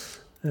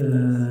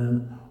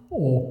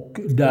 Och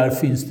där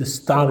finns det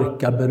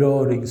starka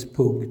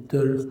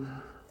beröringspunkter.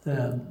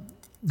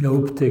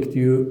 Jag upptäckte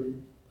ju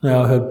när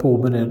jag höll på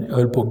med den, jag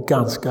höll på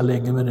ganska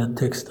länge med den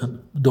texten,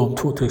 de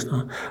 2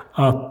 texterna,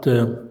 att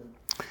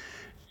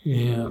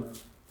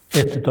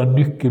ett av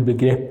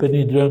nyckelbegreppen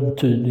i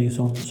drömtydning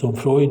som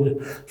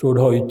Freud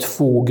har ju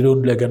 2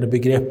 grundläggande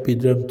begrepp i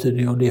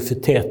drömtydning, och det är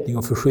förtätning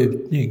och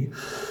förskjutning.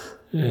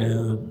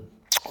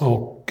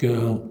 Och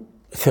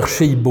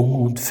Verschiebung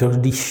und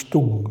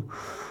Verdichtung,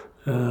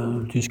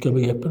 tyska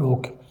begreppen.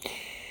 Och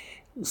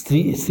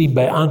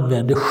Strindberg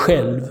använder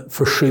själv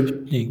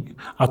förskjutning,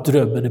 att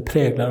drömmen är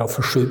präglad av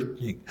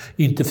förskjutning,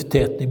 inte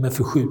förtätning men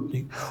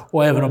förskjutning.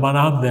 Och även om man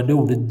använder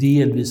ordet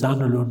delvis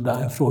annorlunda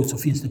än Freud, så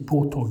finns det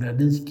påtagliga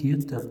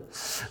likheter.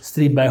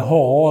 Strindberg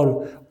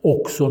har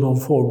också någon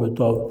form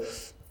av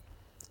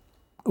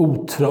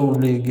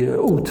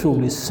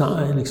otrolig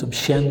liksom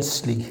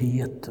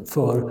känslighet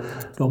för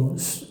de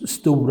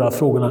stora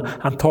frågorna.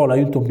 Han talar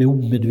ju inte om det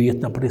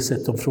omedvetna på det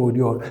sätt som Freud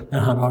gör, men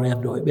han har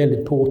ändå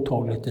väldigt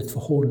påtagligt ett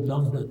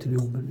förhållande till det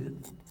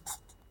omedvetna.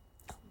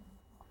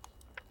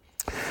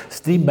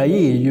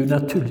 Strindberg är ju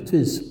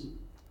naturligtvis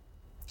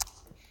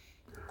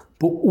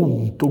på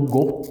ont och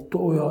gott,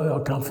 och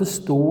jag kan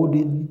förstå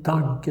din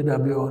tanke där,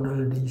 Björn,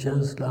 eller din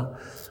känsla.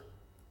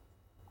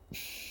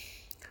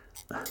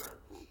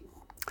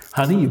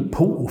 Han är ju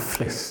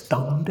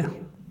påfrestande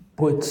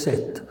på ett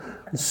sätt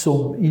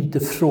som inte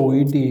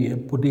Freud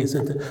är på det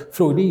sättet.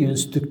 Freud är ju en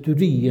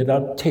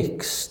strukturerad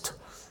text.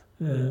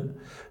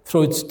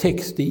 Freuds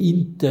text är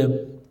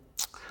inte...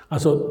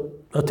 Alltså,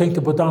 jag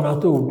tänkte på ett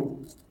annat ord.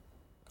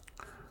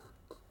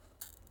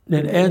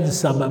 Den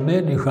ensamma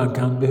människan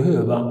kan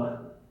behöva,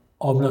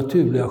 av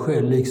naturliga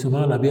skäl, liksom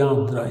alla vi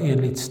andra,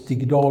 enligt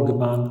Stig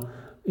Dagerman,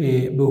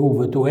 är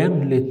behovet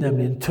oändligt,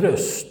 nämligen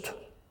tröst.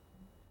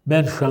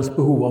 Människans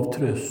behov av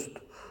tröst.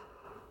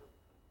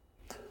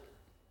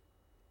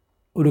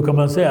 Och då kan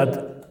man säga att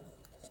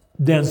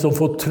den som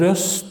får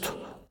tröst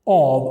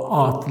av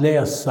att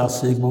läsa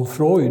Sigmund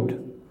Freud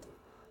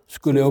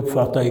skulle jag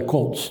uppfatta är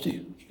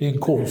konstig. Det är en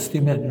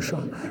konstig människa.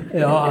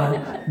 Ja,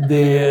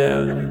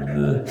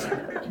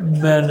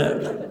 men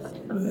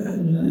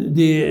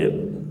det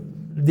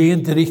är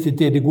inte riktigt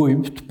det går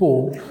ut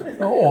på.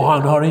 Och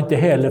han har inte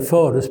heller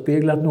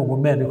förespeglat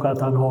någon människa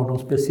att han har någon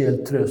speciell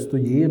tröst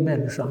att ge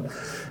människan.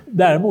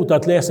 Däremot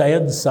att läsa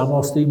Ensam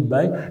av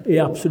Strindberg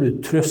är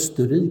absolut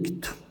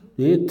trösterikt.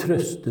 Det är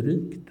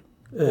trösterikt.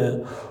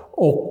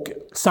 Och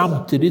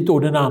samtidigt då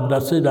den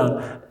andra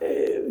sidan,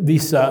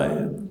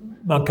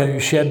 man kan ju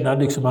känna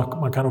liksom att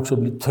man kan också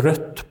bli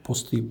trött på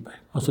Strindberg.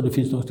 Alltså det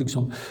finns något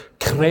liksom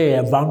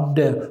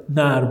krävande,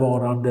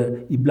 närvarande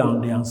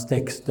ibland i hans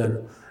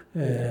texter.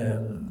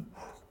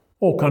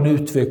 Och han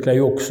utvecklar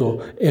ju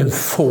också en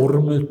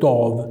form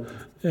av,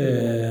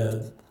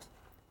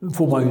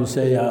 får man ju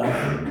säga,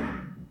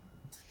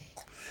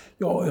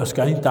 ja, jag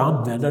ska inte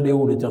använda det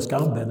ordet, jag ska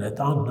använda ett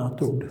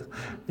annat ord.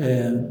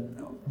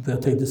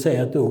 Jag tänkte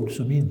säga ett ord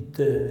som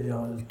inte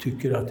jag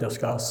tycker att jag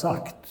ska ha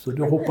sagt. Så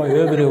då hoppar jag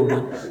över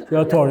ordet.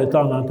 Jag tar ett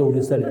annat ord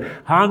istället.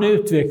 Han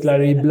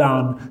utvecklar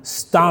ibland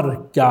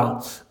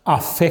starka,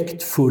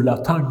 affektfulla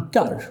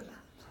tankar.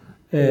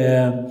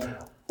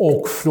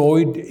 Och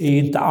Freud är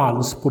inte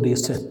alls på det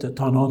sättet.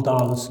 Han har inte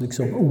alls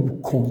liksom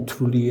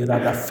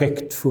okontrollerade,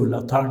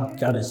 affektfulla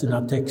tankar i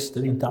sina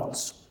texter. Inte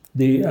alls.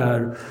 Det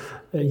är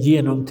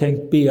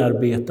genomtänkt,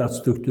 bearbetat,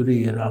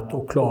 strukturerat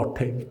och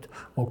klartänkt.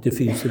 Och det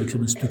finns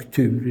liksom en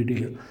struktur i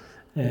det.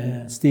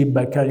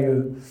 Strindberg kan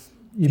ju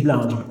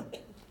ibland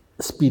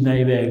spinna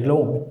iväg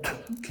långt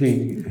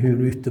kring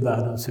hur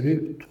yttervärlden ser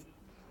ut.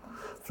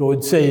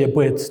 Freud säger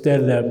på ett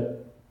ställe,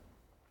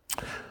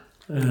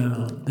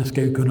 det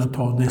ska ju kunna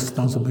ta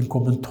nästan som en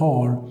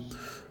kommentar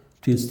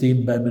till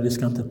Strindberg, men det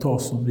ska inte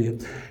tas som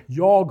det.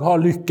 Jag har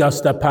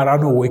lyckats där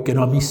paranoiken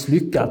har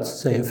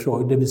misslyckats, säger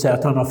Freud. Det vill säga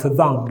att han har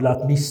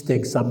förvandlat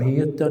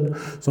misstänksamheten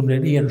som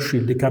den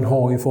enskilde kan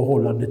ha i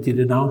förhållande till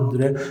den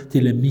andra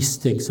till en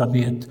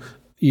misstänksamhet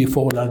i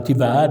förhållande till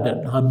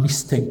världen. Han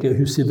misstänker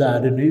hur ser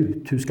världen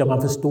ut? Hur ska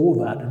man förstå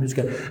världen?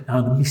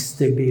 Han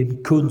misstänker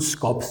en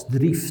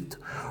kunskapsdrift.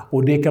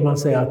 Och det kan man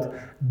säga att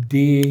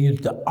det är ju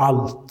inte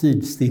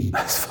alltid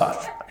Strindbergs fall.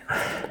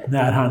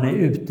 När han är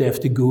ute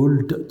efter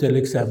guld till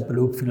exempel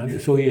uppfinnande,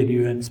 så är det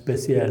ju en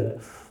speciell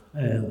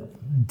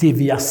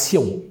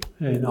deviation,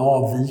 en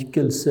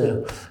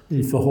avvikelse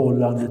i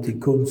förhållande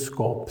till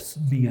kunskaps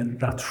mer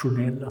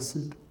rationella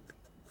sida.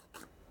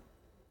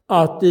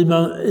 Att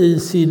i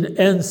sin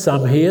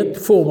ensamhet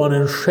får man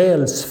en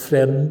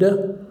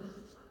själsfrände,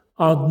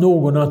 att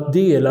någon att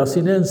dela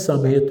sin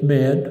ensamhet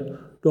med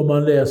då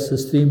man läser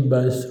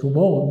Strindbergs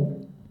roman.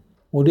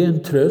 Och det är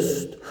en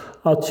tröst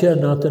att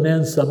känna att den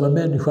ensamma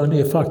människan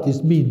är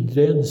faktiskt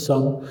mindre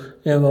ensam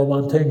än vad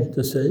man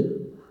tänkte sig.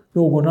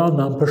 Någon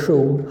annan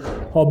person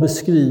har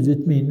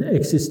beskrivit min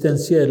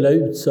existentiella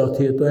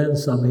utsatthet och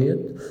ensamhet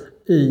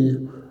i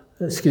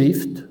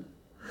skrift.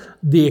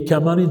 Det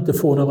kan man inte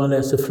få när man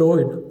läser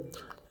Freud.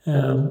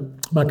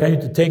 Man kan ju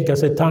inte tänka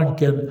sig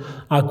tanken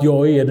att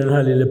jag är den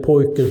här lille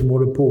pojken som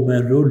håller på med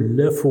en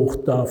rulle,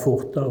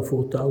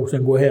 forta och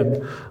sen går hem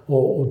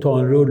och tar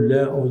en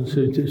rulle och så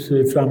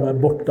är framme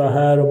borta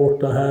här.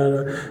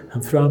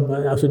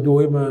 Alltså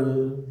då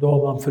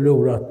har man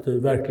förlorat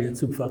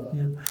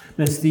verklighetsuppfattningen.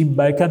 Men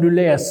Strindberg kan du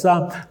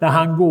läsa när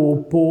han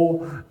går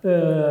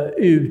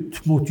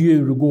ut mot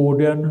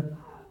Djurgården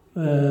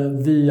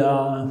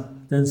via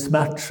den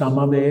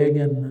smärtsamma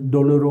vägen,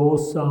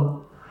 Dolorosa.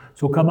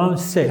 Så kan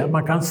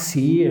man kan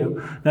se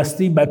när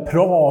Strindberg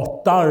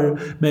pratar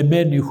med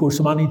människor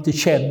som han inte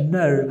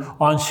känner,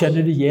 och han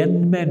känner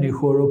igen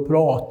människor och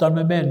pratar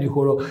med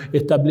människor och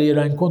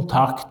etablerar en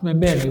kontakt med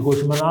människor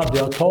som han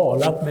aldrig har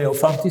talat med och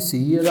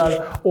fantiserar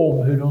om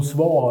hur de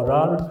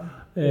svarar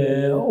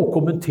och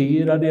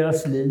kommenterar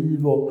deras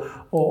liv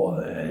och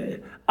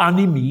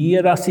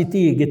animera sitt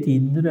eget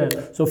inre,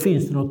 så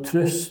finns det något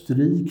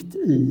tröstrikt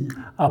i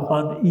att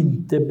man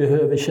inte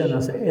behöver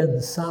känna sig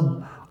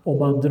ensam om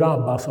man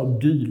drabbas av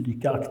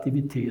dylika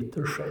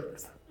aktiviteter själv.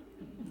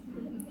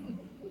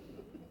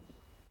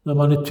 När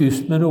man är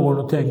tyst med någon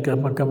och tänker att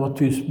man kan vara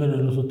tyst med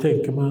den, och så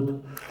tänker man att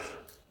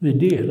vi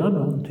delar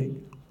någonting.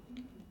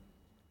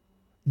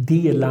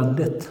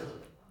 Delandet.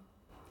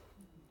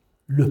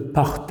 Le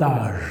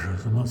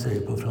partage, som man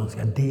säger på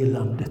franska.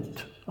 Delandet.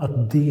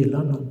 Att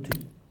dela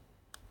någonting.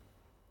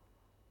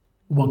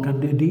 Och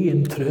det är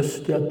en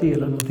tröst i att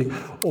dela någonting.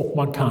 Och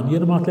man kan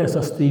genom att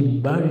läsa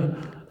Strindberg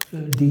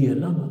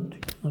dela någonting.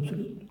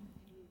 Absolut.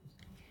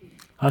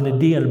 Han är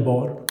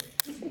delbar.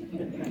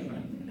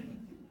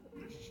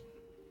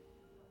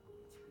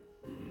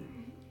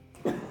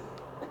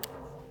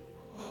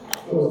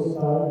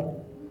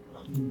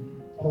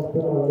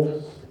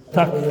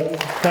 Tack.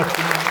 Tack.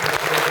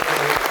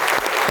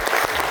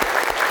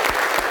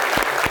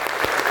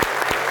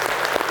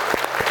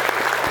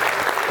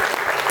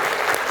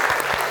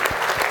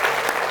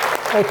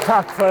 Och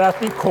tack för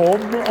att ni kom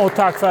och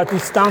tack för att ni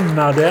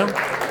stannade.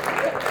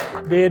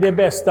 Det är det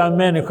bästa en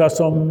människa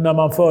som när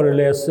man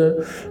föreläser.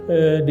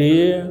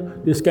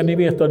 Det ska ni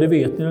veta och det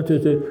vet ni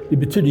naturligtvis. Det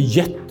betyder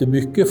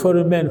jättemycket för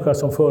en människa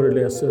som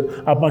föreläser.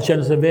 Att man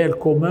känner sig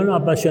välkommen,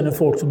 att man känner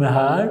folk som är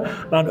här.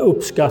 Man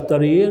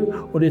uppskattar er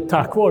och det är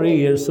tack vare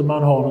er som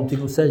man har någonting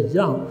att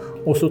säga.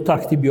 Och så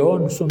tack till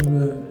Björn som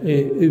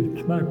är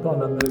utmärkt på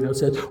alla möjliga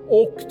sätt.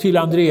 Och till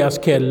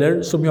Andreas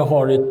Keller som jag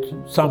har ett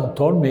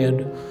samtal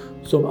med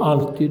som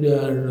alltid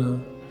är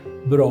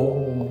bra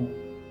och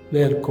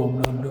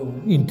välkomnande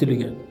och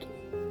intelligent.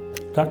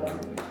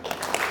 Tack!